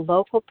 for the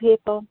local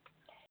people,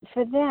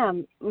 for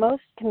them,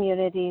 most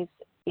communities,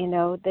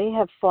 they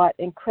have fought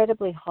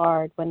incredibly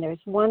hard when there's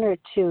 1 or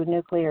 2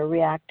 nuclear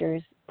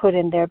reactors put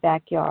in their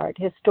backyard.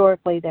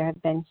 Historically, there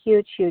have been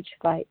huge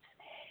fights.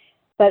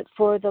 But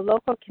for the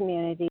local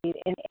community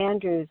in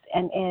Andrews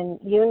and in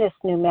Eunice,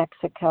 New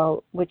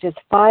Mexico, which is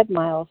 5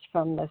 miles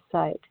from the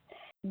site,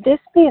 this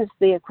means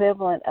the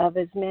equivalent of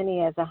as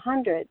many as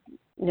 100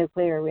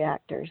 nuclear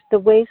reactors, the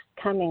waste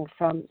coming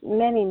from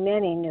many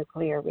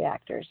nuclear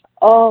reactors,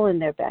 all in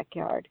their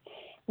backyard.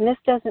 And this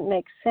doesn't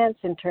make sense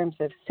in terms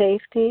of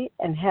safety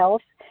and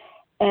health,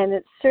 and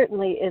it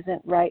certainly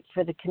isn't right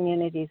for the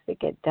communities that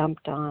get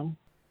dumped on.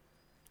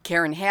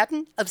 Karen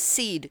Haddon of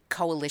Seed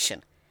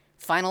Coalition.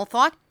 Final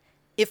thought?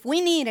 If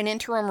we need an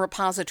interim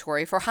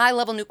repository for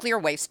high-level nuclear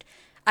waste,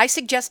 I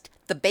suggest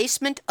the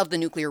basement of the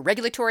Nuclear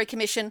Regulatory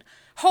Commission,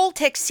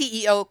 Holtec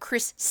CEO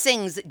Chris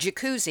Singh's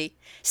jacuzzi,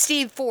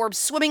 Steve Forbes'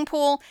 swimming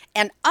pool,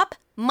 and up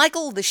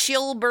Michael the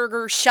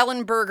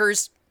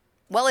Schellenberger's,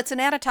 well, it's an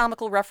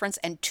anatomical reference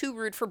and too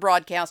rude for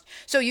broadcast,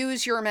 so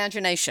use your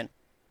imagination.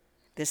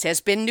 This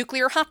has been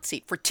Nuclear Hot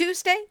Seat for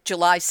Tuesday,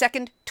 July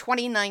 2nd,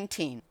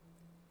 2019.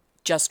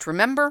 Just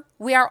remember,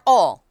 we are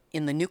all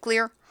in the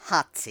nuclear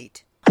hot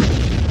seat.